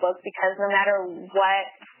that book because no matter what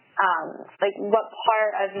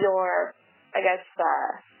part of your,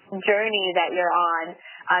 journey that you're on,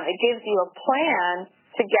 it gives you a plan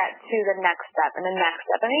to get to the next step and the next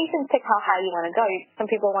step. And then you can pick how high you want to go. Some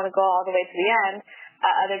people want to go all the way to the end.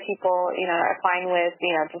 Other people, are fine with,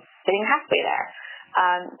 just sitting halfway there.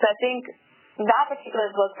 So I think that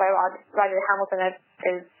particular book by Roger Hamilton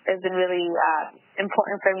has been really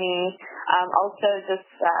important for me. Also,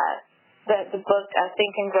 just the book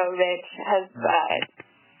Think and Grow Rich has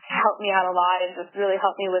helped me out a lot and just really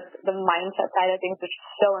helped me with the mindset side of things, which is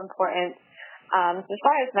so important. As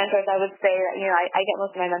far as mentors, I would say that I get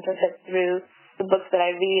most of my mentorship through the books that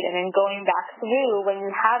I read, and then going back through when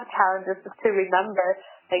you have challenges, just to remember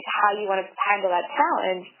like how you want to handle that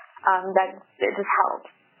challenge. That it just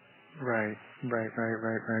helps. Right.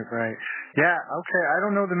 Right. Yeah, okay. I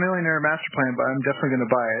don't know the Millionaire Master Plan, but I'm definitely going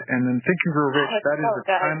to buy it. And then Think and Grow Rich, that is a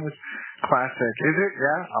timeless classic. Is it?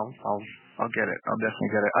 Yeah, I'll get it. I'll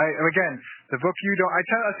definitely get it. Again, the book you don't. I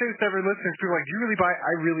say this to every listener. People are like, do you really buy?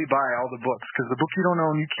 I really buy all the books because the book you don't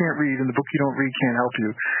own you can't read, and the book you don't read can't help you.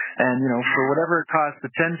 And for whatever it costs,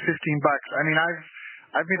 the $10, $15. I mean,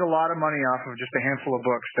 I've made a lot of money off of just a handful of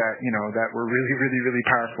books that that were really, really, really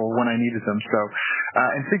powerful when I needed them. So,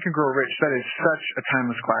 and Think and Grow Rich, that is such a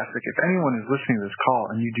timeless classic. If anyone is listening to this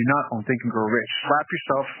call and you do not own Think and Grow Rich, slap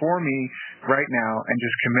yourself for me right now and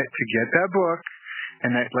just commit to get that book.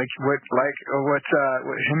 And that, what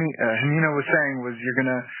Jimena was saying was you're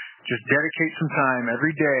gonna just dedicate some time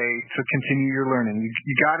every day to continue your learning.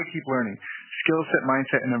 You got to keep learning. Skill set,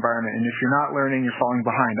 mindset, and environment. And if you're not learning, you're falling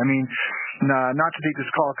behind. I mean, not to date this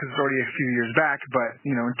call because it's already a few years back, but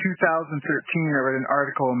in 2013 I read an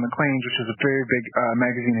article in Maclean's, which is a very big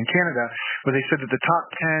magazine in Canada, where they said that the top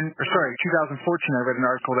 10, 2014 I read an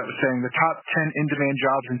article that was saying the top 10 in-demand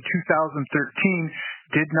jobs in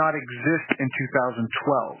 2013 did not exist in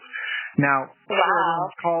 2012. Now,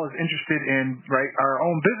 everyone's call is interested in, our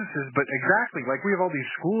own businesses, but exactly, we have all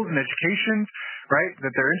these schools and education,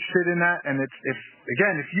 that they're interested in that, and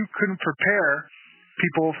if you couldn't prepare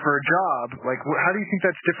people for a job, how do you think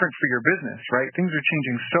that's different for your business, right? Things are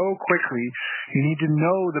changing so quickly. You need to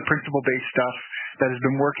know the principle-based stuff that has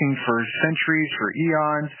been working for centuries, for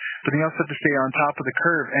eons, but you also have to stay on top of the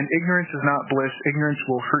curve. And ignorance is not bliss. Ignorance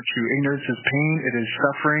will hurt you. Ignorance is pain. It is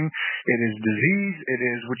suffering. It is disease. It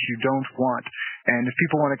is what you don't want. And if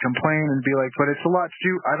people want to complain and be like, but it's a lot to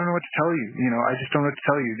do, I don't know what to tell you. I just don't know what to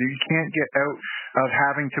tell you. You can't get out of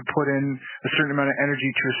having to put in a certain amount of energy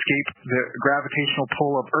to escape the gravitational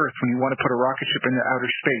pull of Earth when you want to put a rocket ship into outer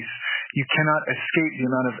space. You cannot escape the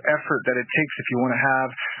amount of effort that it takes if you want to have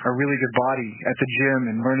a really good body at the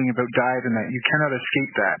gym and learning about diet and that. You cannot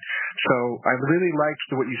escape that. So I really liked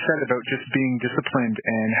what you said about just being disciplined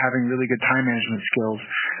and having really good time management skills,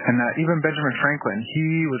 and that even Benjamin Franklin,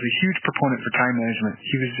 he was a huge proponent for time management.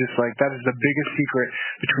 He was just like, that is the biggest secret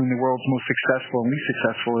between the world's most successful and least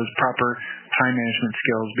successful is proper time management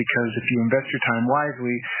skills, because if you invest your time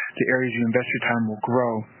wisely, the areas you invest your time will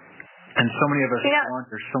grow. And so many of us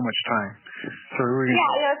squander so much time. So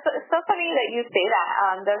it's so funny that you say that.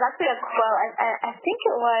 There's actually a quote. I think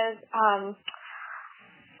it was.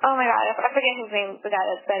 Oh my God, I forget his name. The guy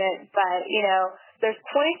that said it, but there's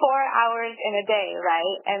 24 hours in a day,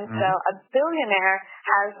 right? And so a billionaire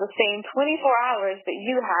has the same 24 hours that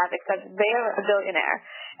you have, except they're a billionaire.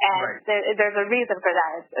 And there's a reason for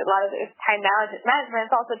that. A lot of it's time management.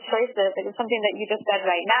 It's also choices. It's something that you just said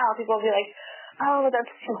right now. People will be like, oh, that's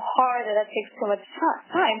too hard, or that takes too much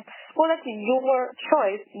time. Well, that's your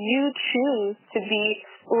choice. You choose to be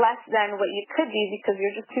less than what you could be because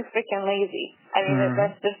you're just too freaking lazy. I mean,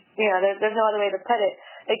 that's just, there's no other way to put it.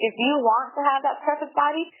 If you want to have that perfect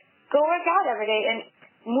body, go work out every day and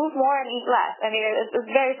move more and eat less. I mean, it's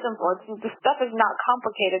very simple. The stuff is not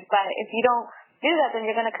complicated, but if you don't do that, then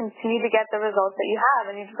you're going to continue to get the results that you have,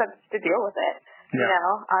 and you just have to deal with it.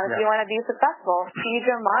 If you want to be successful, feed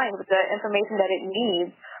your mind with the information that it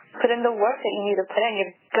needs. Put in the work that you need to put in.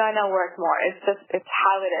 You're gonna work more. It's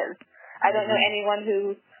how it is. I don't know anyone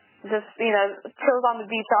who just chills on the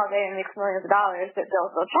beach all day and makes millions of dollars. That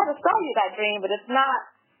they'll try to sell you that dream, but it's not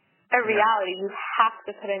a reality. You have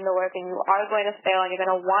to put in the work, and you are going to fail, and you're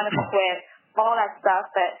going to want to quit. All that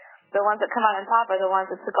stuff. But the ones that come out on top are the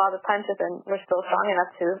ones that took all the punches, and were still strong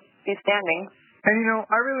enough to be standing. And,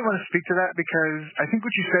 I really want to speak to that because I think what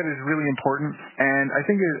you said is really important, and I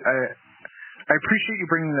think I appreciate you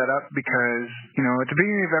bringing that up because, at the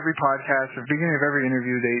beginning of every podcast, at the beginning of every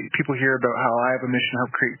interview, people hear about how I have a mission to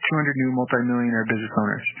help create 200 new multi-millionaire business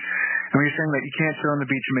owners. And when you're saying that you can't sit on the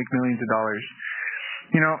beach and make millions of dollars,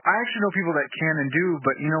 I actually know people that can and do,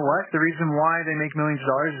 but you know what? The reason why they make millions of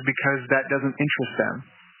dollars is because that doesn't interest them,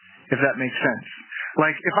 if that makes sense.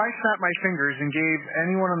 If I snapped my fingers and gave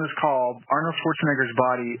anyone on this call Arnold Schwarzenegger's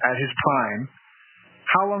body at his prime,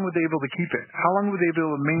 how long would they be able to keep it? How long would they be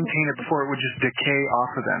able to maintain it before it would just decay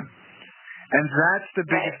off of them? And that's the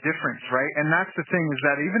biggest difference, right? And that's the thing, is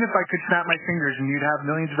that even if I could snap my fingers and you'd have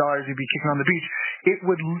millions of dollars, you'd be kicking on the beach,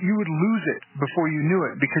 you would lose it before you knew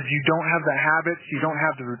it, because you don't have the habits, you don't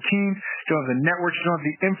have the routines, you don't have the networks, you don't have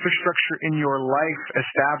the infrastructure in your life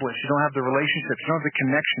established, you don't have the relationships, you don't have the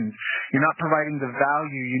connections, you're not providing the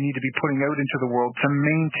value you need to be putting out into the world to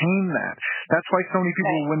maintain that. That's why so many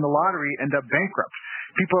people who win the lottery end up bankrupt.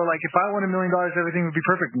 People are like, if I won $1 million, everything would be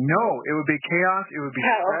perfect. No, it would be chaos. It would be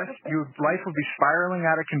stress. Life would be spiraling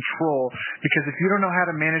out of control, because if you don't know how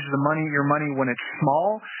to manage your money when it's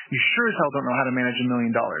small, you sure as hell don't know how to manage $1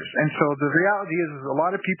 million. And so the reality is a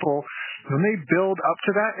lot of people, when they build up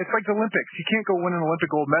to that, it's like the Olympics. You can't go win an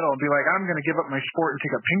Olympic gold medal and be like, I'm going to give up my sport and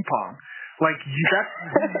take up ping pong. Like, that's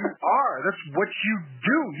who you are. That's what you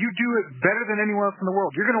do. You do it better than anyone else in the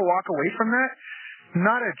world. You're going to walk away from that?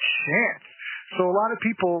 Not a chance. So a lot of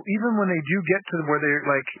people, even when they do get to where they're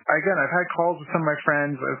like, again, I've had calls with some of my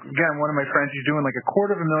friends. Again, one of my friends, he's doing like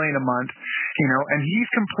 $250,000 a month, and he's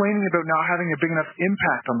complaining about not having a big enough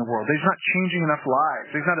impact on the world. He's not changing enough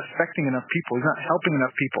lives. He's not affecting enough people. He's not helping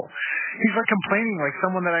enough people. He's like complaining like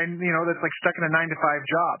someone that that's like stuck in a 9-to-5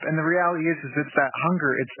 job. And the reality is it's that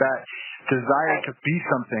hunger. It's that desire to be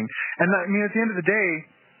something. And at the end of the day,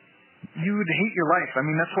 you would hate your life. I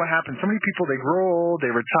mean, that's what happens. So many people, they grow old, they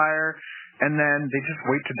retire, and then they just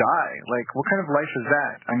wait to die. Like, what kind of life is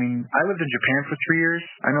that? I mean, I lived in Japan for 3 years.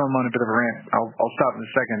 I know I'm on a bit of a rant. I'll stop in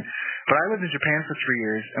a second. But I lived in Japan for 3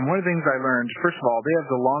 years, and one of the things I learned, first of all, they have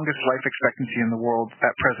the longest life expectancy in the world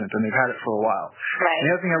at present, and they've had it for a while. Right. And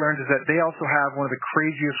the other thing I learned is that they also have one of the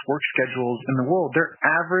craziest work schedules in the world. Their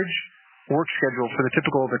average work schedule for the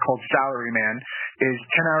typical, they're called salary man, is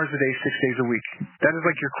 10 hours a day, 6 days a week. That is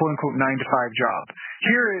like your quote-unquote 9-to-5 job.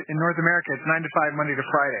 Here in North America, it's 9 to 5, Monday to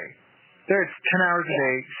Friday. There, it's 10 hours a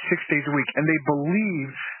day, 6 days a week. And they believe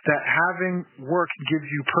that having work gives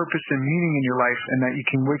you purpose and meaning in your life, and that you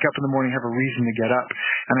can wake up in the morning and have a reason to get up.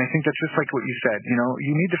 And I think that's just like what you said.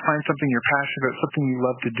 You need to find something you're passionate about, something you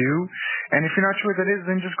love to do. And if you're not sure what that is,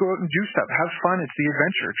 then just go out and do stuff. Have fun. It's the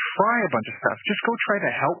adventure. Try a bunch of stuff. Just go try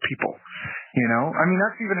to help people. I mean,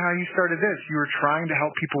 that's even how you started this. You were trying to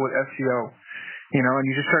help people with SEO. And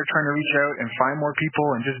you just start trying to reach out and find more people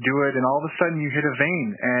and just do it, and all of a sudden you hit a vein,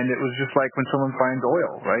 and it was just like when someone finds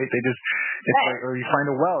oil, right? Like, or you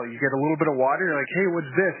find a well, you get a little bit of water, you're like, hey,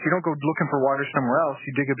 what's this? You don't go looking for water somewhere else,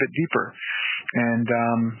 you dig a bit deeper. And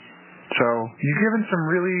so you've given some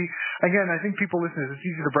really, again, I think people listen to this, it's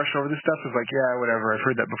easy to brush over this stuff, it's like, yeah, whatever, I've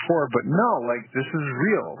heard that before, but no, like, this is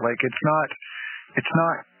real. Like, it's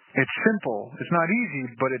simple. It's not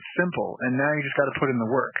easy, but it's simple, and now you just got to put in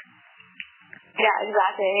the work. Yeah,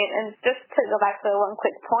 exactly. And just to go back to one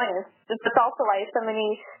quick point, it's also why so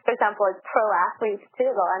many, for example, like pro athletes too,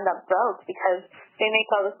 they'll end up broke because they make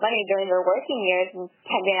all this money during their working years and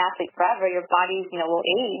can't be an athlete forever. Your bodies, will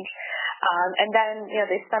age. And then,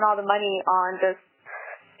 they spend all the money on just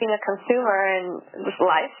being a consumer and this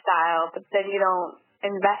lifestyle, but then you don't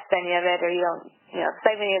invest any of it, or you don't,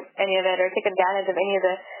 save any of it, or take advantage of any of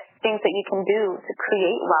the things that you can do to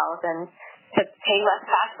create wealth and to pay less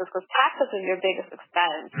taxes, because taxes is your biggest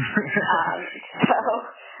expense.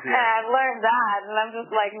 And I've learned that, and I'm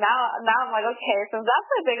just like, now I'm like, okay, so that's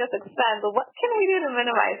my biggest expense, but what can we do to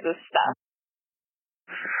minimize this stuff?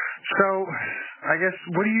 So, I guess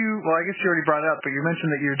you already brought it up, but you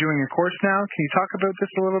mentioned that you're doing a course now. Can you talk about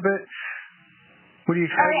this a little bit? What are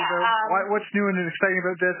you excited about? What's new and exciting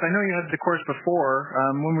about this? I know you had the course before.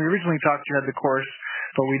 When we originally talked, you had the course,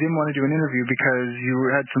 but we didn't want to do an interview because you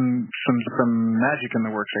had some magic in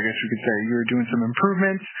the works, I guess you could say. You were doing some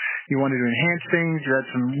improvements. You wanted to enhance things. You had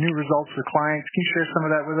some new results with clients. Can you share some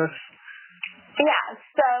of that with us? Yeah.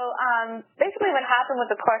 So basically what happened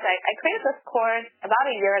with the course, I created this course about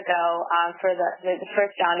a year ago for the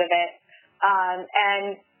first round of it.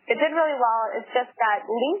 And it did really well. It's just that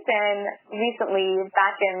LinkedIn recently,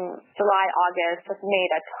 back in July, August, has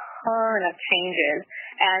made a ton of changes.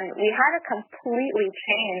 And we had to completely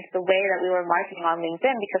change the way that we were marketing on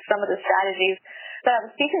LinkedIn, because some of the strategies that I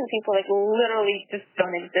was speaking to people, like, literally just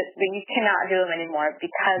don't exist. You cannot do them anymore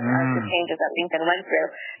because of the changes that LinkedIn went through.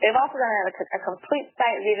 They've also done a complete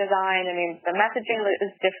site redesign. I mean, the messaging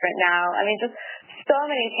is different now. I mean, just so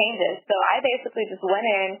many changes. So I basically just went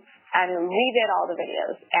in and redid all the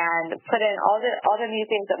videos and put in all the new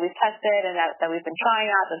things that we've tested and that we've been trying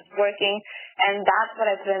out that's working. And that's what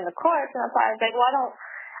I put in the course. And that's why I was like, well,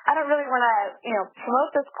 I don't really want to, promote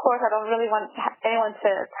this course. I don't really want anyone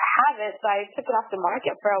to have it. So I took it off the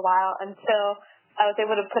market for a while until I was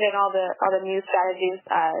able to put in all the new strategies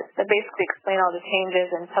that basically explain all the changes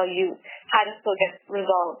and tell you how to still get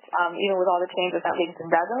results, even with all the changes that LinkedIn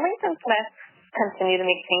does. And LinkedIn's going to continue to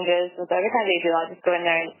make changes. And so every time they do, I'll just go in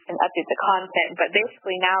there and update the content. But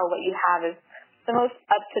basically now what you have is the most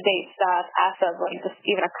up-to-date stuff as of just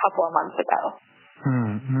even a couple of months ago.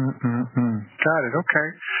 Got it. Okay.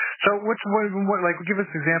 So what give us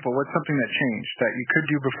an example. What's something that changed that you could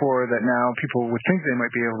do before that now people would think they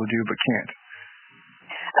might be able to do but can't?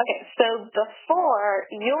 Okay. So before,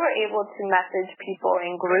 you were able to message people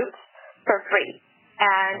in groups for free.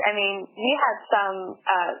 And I mean, we had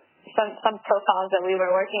some profiles that we were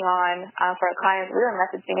working on for our clients. We were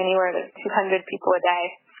messaging anywhere to 200 people a day,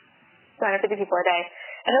 250 people a day.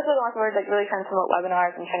 And those were the ones where we were like really trying to promote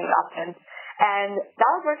webinars and training options. And that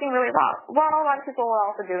was working really well. Well, a lot of people were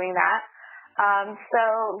also doing that. So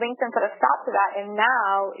LinkedIn put a stop to that, and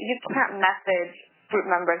now you can't message group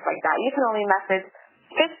members like that. You can only message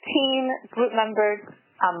 15 group members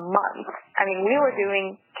a month. I mean, we were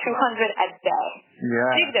doing 200 a day.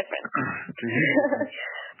 Yeah. Big difference.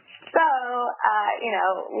 So,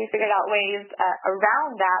 we figured out ways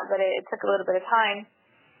around that, but it took a little bit of time.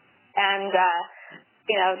 And,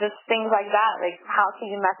 just things like that, like how can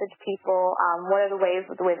you message people? What are the ways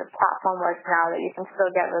with the way the platform works now that you can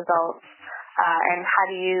still get results? And how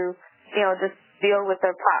do you, just deal with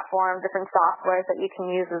their platform, different softwares that you can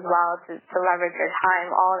use as well to leverage your time?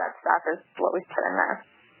 All of that stuff is what we put in there.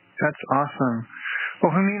 That's awesome. Well,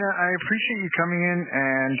 Jimena, I appreciate you coming in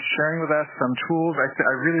and sharing with us some tools. I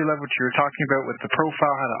really love what you were talking about with the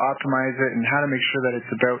profile, how to optimize it, and how to make sure that it's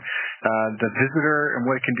about the visitor and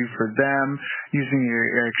what it can do for them, using your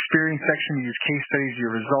experience section to use case studies, your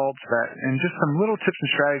results, and just some little tips and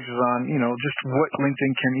strategies on, just what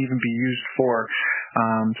LinkedIn can even be used for.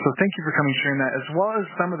 So thank you for coming and sharing that, as well as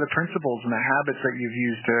some of the principles and the habits that you've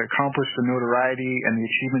used to accomplish the notoriety and the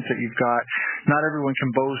achievements that you've got. Not everyone can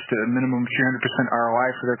boast a minimum 300% ROI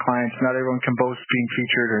for their clients. Not everyone can boast being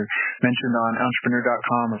featured or mentioned on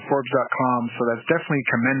entrepreneur.com or Forbes.com, so that's definitely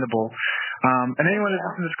commendable. And anyone that's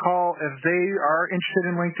listening to this call, if they are interested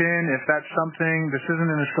in LinkedIn, if that's something, this isn't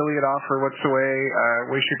an affiliate offer whatsoever,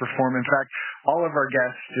 way, shape, or form. In fact, all of our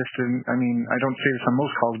guests, I don't say this on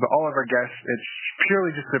most calls, but all of our guests, it's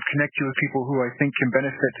purely just to connect you with people who I think can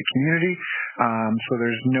benefit the community. So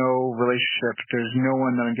there's no relationship. There's no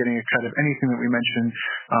one that I'm getting a cut of anything that we mentioned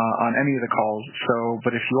on any of the calls.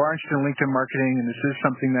 But if you are interested in LinkedIn marketing and this is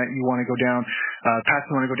something that you want to go down, path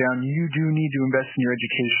you want to go down, you do need to invest in your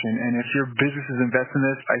education. And if your business is investing in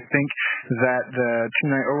this, I think that the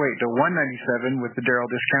 $197 with the Daryl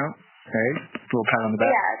discount, okay, a little pat on the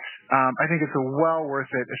back. Yes. I think it's well worth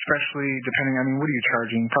it, especially depending, what are you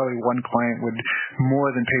charging? Probably one client would more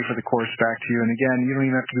than pay for the course back to you. And again, you don't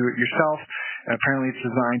even have to do it yourself. Apparently it's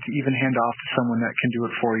designed to even hand off to someone that can do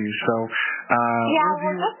it for you. So,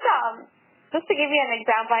 just to give you an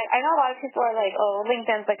example, I know a lot of people are like, oh,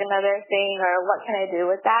 LinkedIn's like another thing, or what can I do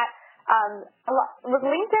with that? With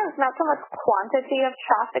LinkedIn, it's not so much quantity of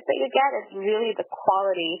traffic that you get, it's really the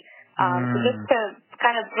quality. So just to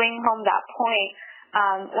kind of bring home that point,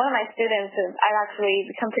 one of my students who I've actually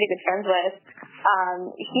become pretty good friends with,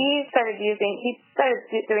 he started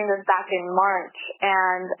doing this back in March,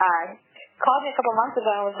 and called me a couple months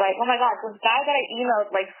ago and was like, oh my God, this guy that I emailed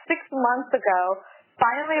like 6 months ago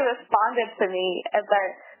finally responded to me. But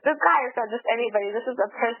this guy is not just anybody. This is a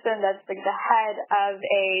person that's like the head of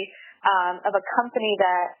a company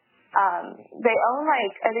that they own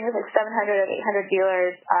like, I think it's like 700 or 800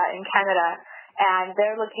 dealers in Canada, and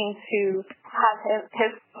they're looking to have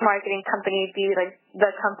his marketing company be like the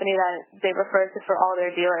company that they refer to for all their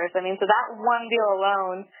dealers. So that one deal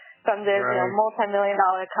alone from this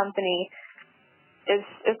multi-million-dollar company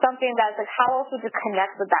is something that's like, how else would you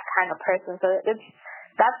connect with that kind of person? So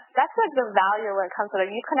that's like the value where it comes to,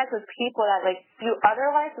 like, you connect with people that like you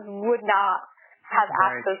otherwise would not have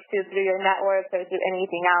access to through your network or through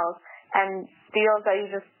anything else, and deals that you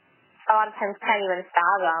just a lot of times can't even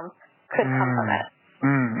fathom could come from it.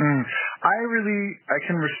 I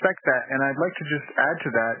can respect that, and I'd like to just add to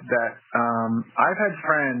that I've had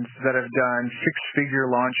friends that have done six-figure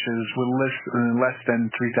launches with less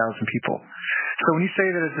than 3,000 people. So when you say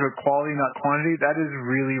that it's about quality, not quantity, that is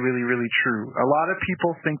really, really, really true. A lot of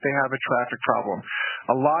people think they have a traffic problem.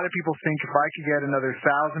 A lot of people think if I could get another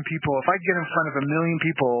 1,000 people, if I could get in front of 1 million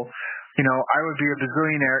people, I would be a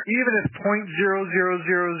bazillionaire, even if 0.0000001%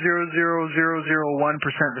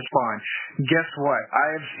 respond. Guess what? I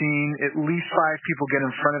have seen at least 5 people get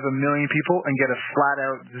in front of 1 million people and get a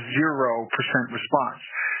flat-out 0% response.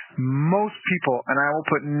 Most people, and I will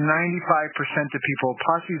put 95% of people,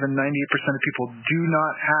 possibly even 98% of people, do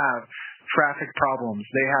not have traffic problems.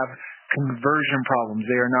 They have conversion problems.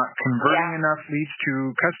 They are not converting enough leads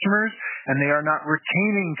to customers, and they are not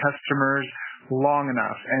retaining customers long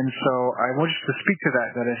enough. And so I want you to speak to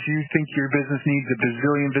that if you think your business needs a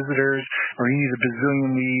bazillion visitors or you need a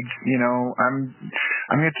bazillion leads,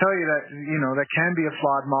 I'm going to tell you that, that can be a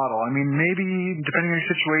flawed model. I mean, maybe depending on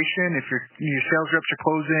your situation, if your sales reps are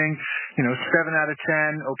closing, 7 out of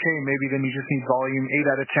 10, okay, maybe then you just need volume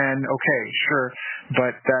 8 out of 10, okay, sure.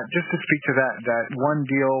 But just to speak to that one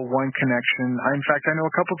deal, one connection, in fact, I know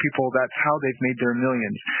a couple people, that's how they've made their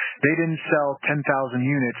millions. They didn't sell 10,000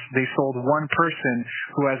 units. They sold one person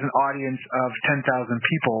who has an audience of 10,000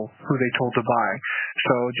 people who they told to buy.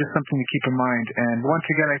 So just something to keep in mind. And once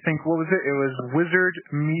again, I think, what was it? It was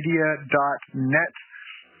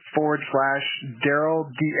wizardmedia.net/Daryl, Daryl.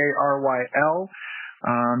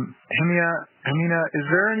 Jimena, is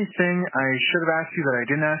there anything I should have asked you that I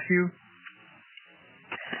didn't ask you?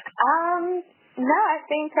 No, I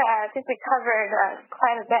think we covered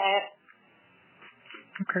quite a bit.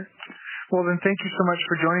 Okay. Well, then thank you so much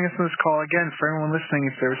for joining us on this call. Again, for everyone listening,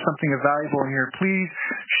 if there was something valuable in here, please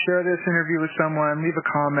share this interview with someone, leave a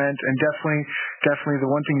comment, and definitely the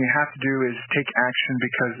one thing you have to do is take action,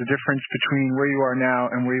 because the difference between where you are now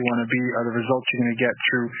and where you want to be are the results you're going to get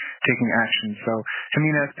through taking action. So,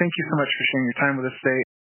 Jimena, thank you so much for sharing your time with us today.